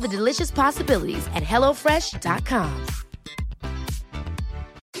all the delicious possibilities at HelloFresh.com.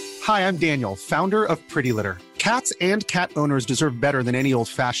 Hi, I'm Daniel, founder of Pretty Litter. Cats and cat owners deserve better than any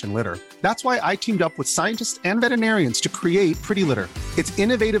old-fashioned litter. That's why I teamed up with scientists and veterinarians to create Pretty Litter. Its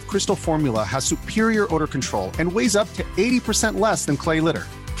innovative crystal formula has superior odor control and weighs up to 80% less than clay litter.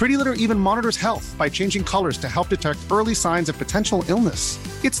 Pretty Litter even monitors health by changing colors to help detect early signs of potential illness.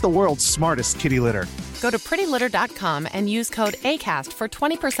 It's the world's smartest kitty litter. Go to prettylitter.com and use code ACAST for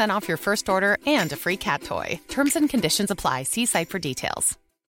 20% off your first order and a free cat toy. Terms and conditions apply. See site for details.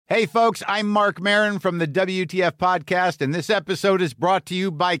 Hey, folks, I'm Mark Maron from the WTF Podcast, and this episode is brought to you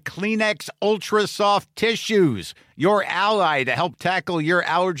by Kleenex Ultra Soft Tissues, your ally to help tackle your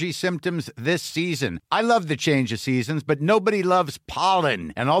allergy symptoms this season. I love the change of seasons, but nobody loves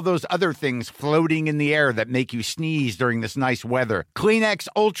pollen and all those other things floating in the air that make you sneeze during this nice weather. Kleenex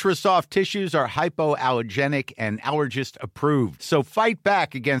Ultra Soft Tissues are hypoallergenic and allergist approved, so fight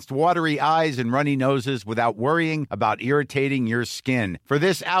back against watery eyes and runny noses without worrying about irritating your skin. For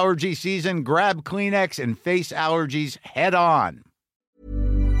this allergy season, grab Kleenex and face allergies head on.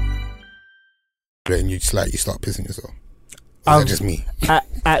 And you start pissing yourself. Is that just me?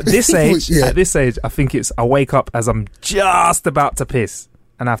 At this age, Yeah. at this age, I think it's I wake up as I'm just about to piss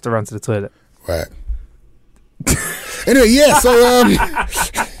and I have to run to the toilet. Right. Anyway, yeah. So yeah,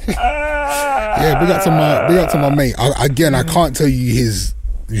 big up to my mate. I can't tell you his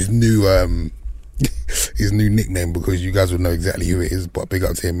new his new nickname because you guys would know exactly who it is. But big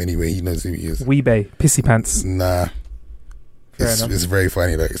up to him anyway. He knows who he is. Weebay, Pissy Pants. Nah, Fair enough. it's very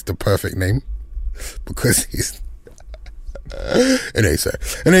funny though. It's the perfect name because he's anyway.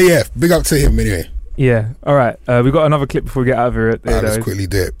 Yeah, big up to him anyway. Yeah. All right. We got another clip before we get out of here. Let's quickly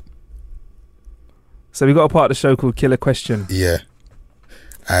do it. So we got a part of the show called Killer Question. Yeah,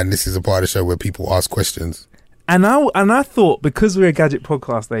 and this is a part of the show where people ask questions. And I thought, because we're a gadget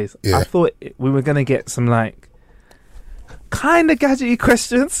podcast days, Yeah. I thought we were gonna get some like kind of gadgety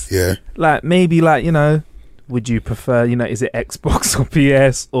questions. Yeah. Like maybe like, you know, would you prefer, you know, is it Xbox or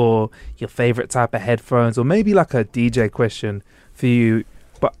PS or your favorite type of headphones, or maybe like a DJ question for you.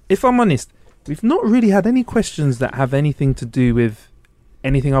 But if I'm honest, we've not really had any questions that have anything to do with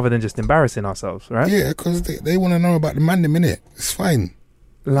anything other than just embarrassing ourselves, right? Yeah, because they want to know about the man in minute. It's fine.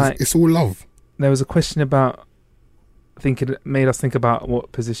 Like it's all love. There was a question about made us think about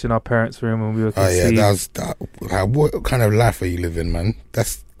what position our parents were in when we were conceived. Oh yeah, like, what kind of life are you living, man?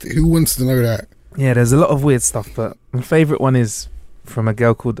 That's who wants to know that. Yeah, there's a lot of weird stuff, but my favourite one is from a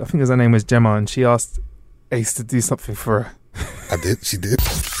girl called, I think her name was Gemma, and she asked Ace to do something for her. She did.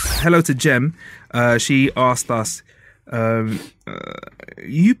 Hello to Gem. She asked us,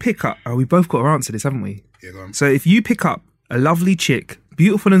 you pick up, we both got to answer this, haven't we? Yeah, go on. So if you pick up a lovely chick,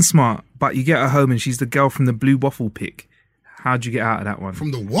 beautiful and smart, but you get her home and she's the girl from the Blue Waffle pic, how'd you get out of that one?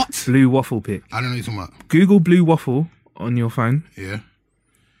 From the what? Blue Waffle pic. I don't know what you're talking about. Google Blue Waffle on your phone. Yeah.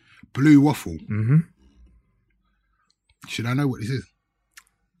 Blue Waffle. Mm-hmm. Should I know what this is?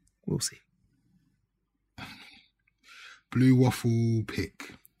 We'll see. Blue Waffle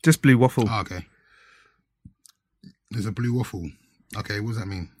pic. Just Blue Waffle. Oh, okay. There's a Blue Waffle. Okay, what does that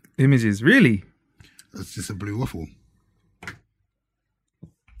mean? Images, really? It's just a Blue Waffle.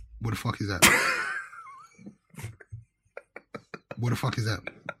 What the fuck is that? What the fuck is that?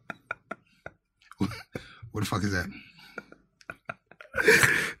 What the fuck is that?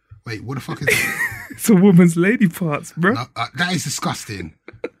 Wait, what the fuck is that? It's a woman's lady parts, bro. No, that is disgusting.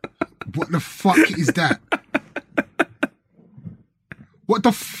 What the fuck is that? What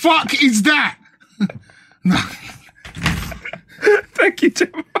the fuck is that? No. Thank you,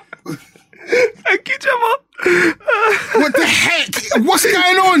 Gemma. Thank you, Gemma. What the heck? What's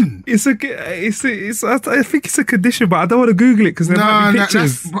going on? I think it's a condition, but I don't want to Google it because there might be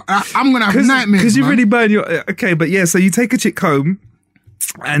pictures. I'm gonna have nightmares. Because you really burn your. Okay, but yeah, so you take a chick home,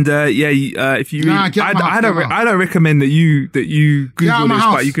 and if you, I don't recommend that you Google this,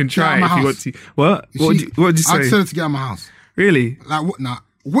 but you can try it if you want to. What? What did you say? I'd tell her to get out of my house. Really? Like what? Nah.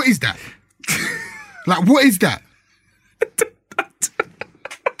 What is that? Like what is that?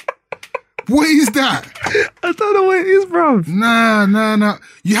 What is that? I don't know what it is, bro. Nah.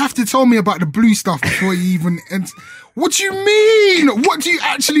 You have to tell me about the blue stuff before you even enter. What do you mean? What do you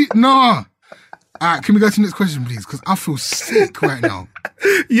actually... Nah. All right, can we go to the next question, please? Because I feel sick right now.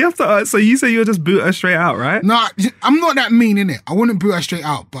 You have to. So you say you'll just boot her straight out, right? Nah, I'm not that mean, innit? I wouldn't boot her straight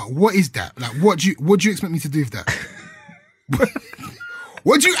out. But what is that? Like, what do you expect me to do with that?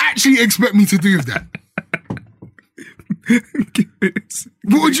 What do you actually expect me to do with that?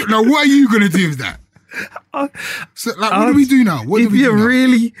 What are you gonna do with that? So, like, what do we do now? What do we do now?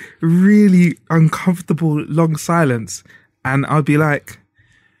 Really, really uncomfortable long silence, and I'll be like,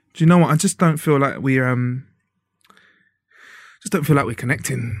 "Do you know what? I just don't feel like we're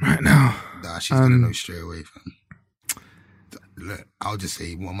connecting right now." Nah, she's gonna know straight away, fam. Look, I'll just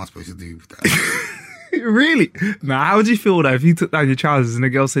say, what am I supposed to do with that? Really? Nah, how would you feel though if you took down your trousers and a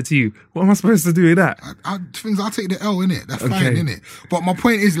girl said to you, "What am I supposed to do with that?" I'll take the L, innit? That's fine, innit? But my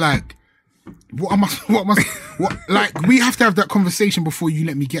point is, like, like, we have to have that conversation before you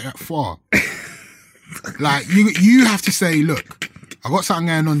let me get that far. Like, you have to say, look, I got something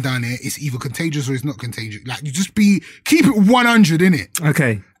going on down here. It's either contagious or it's not contagious. Like, you just keep it 100, innit?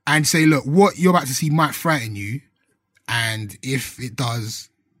 Okay. And say, look, what you're about to see might frighten you. And if it does,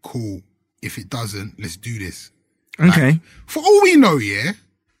 cool. If it doesn't, let's do this. Okay. Like, for all we know, yeah,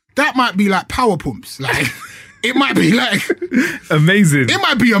 that might be like power pumps. Like, it might be like amazing. It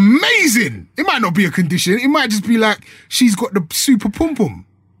might be amazing. It might not be a condition. It might just be like she's got the super pum pum.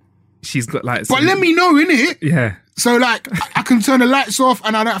 She's got like. But let me know, innit? Yeah. So like, I can turn the lights off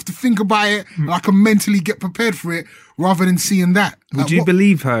and I don't have to think about it. And I can mentally get prepared for it rather than seeing that. Would you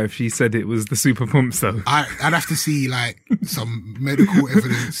believe her if she said it was the super pumps though? I'd have to see like some medical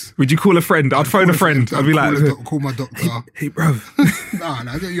evidence. Would you call a friend? I'd phone a friend. I'd be like, call my doctor. Hey bro. Nah,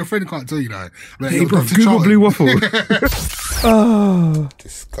 your friend can't tell you that. Like, hey bro, Google Blue Waffle. Oh,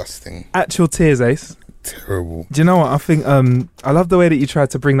 disgusting. Actual tears, Ace. Terrible. Do you know what? I think I love the way that you tried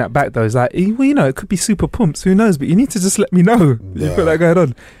to bring that back though. It's like, well, you know, it could be super pumps, who knows, but you need to just let me know. Yeah. You've got that going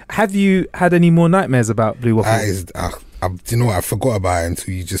on. Have you had any more nightmares about Blue Waffle? Do you know what? I forgot about it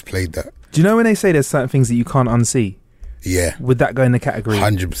until you just played that. Do you know when they say there's certain things that you can't unsee? Yeah. Would that go in the category?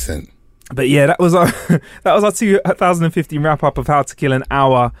 100%. But yeah, that was our 2015 wrap up of How to Kill an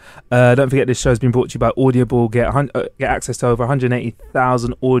Hour. Don't forget, this show's been brought to you by Audible. Get access to over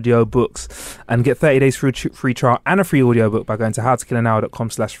 180,000 audio books and get 30 days free trial and a free audiobook by going to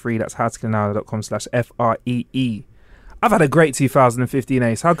howtokillanhour.com/free. That's howtokillanhour.com/FREE. I've had a great 2015,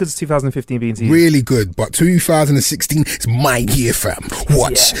 Ace. How good has 2015 been to you? Really good, but 2016 is my year, fam.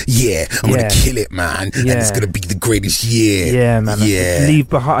 Watch, I'm gonna kill it, man. And it's gonna be the greatest year. Yeah, man. Yeah. Leave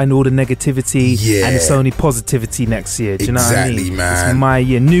behind all the negativity, and it's only positivity next year. Do you know what I mean? Man. It's my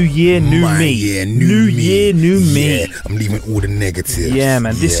year. New year, new my me. Year, new me. I'm leaving all the negatives. Yeah,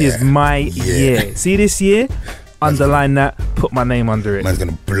 man. This year's my year. See this year? Underline that, put my name under it. Man's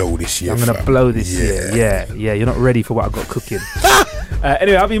gonna blow this year. I'm gonna blow this year. Yeah. You're not ready for what I've got cooking.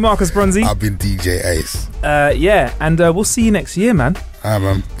 Anyway, I've been Marcus Bronzy. I've been DJ Ace. And we'll see you next year, man.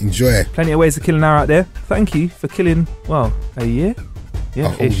 Man. Enjoy. Plenty of ways to kill an hour out there. Thank you for killing, a year. Yeah, a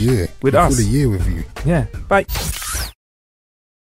whole year. With us. Full a year with you. Yeah. Bye.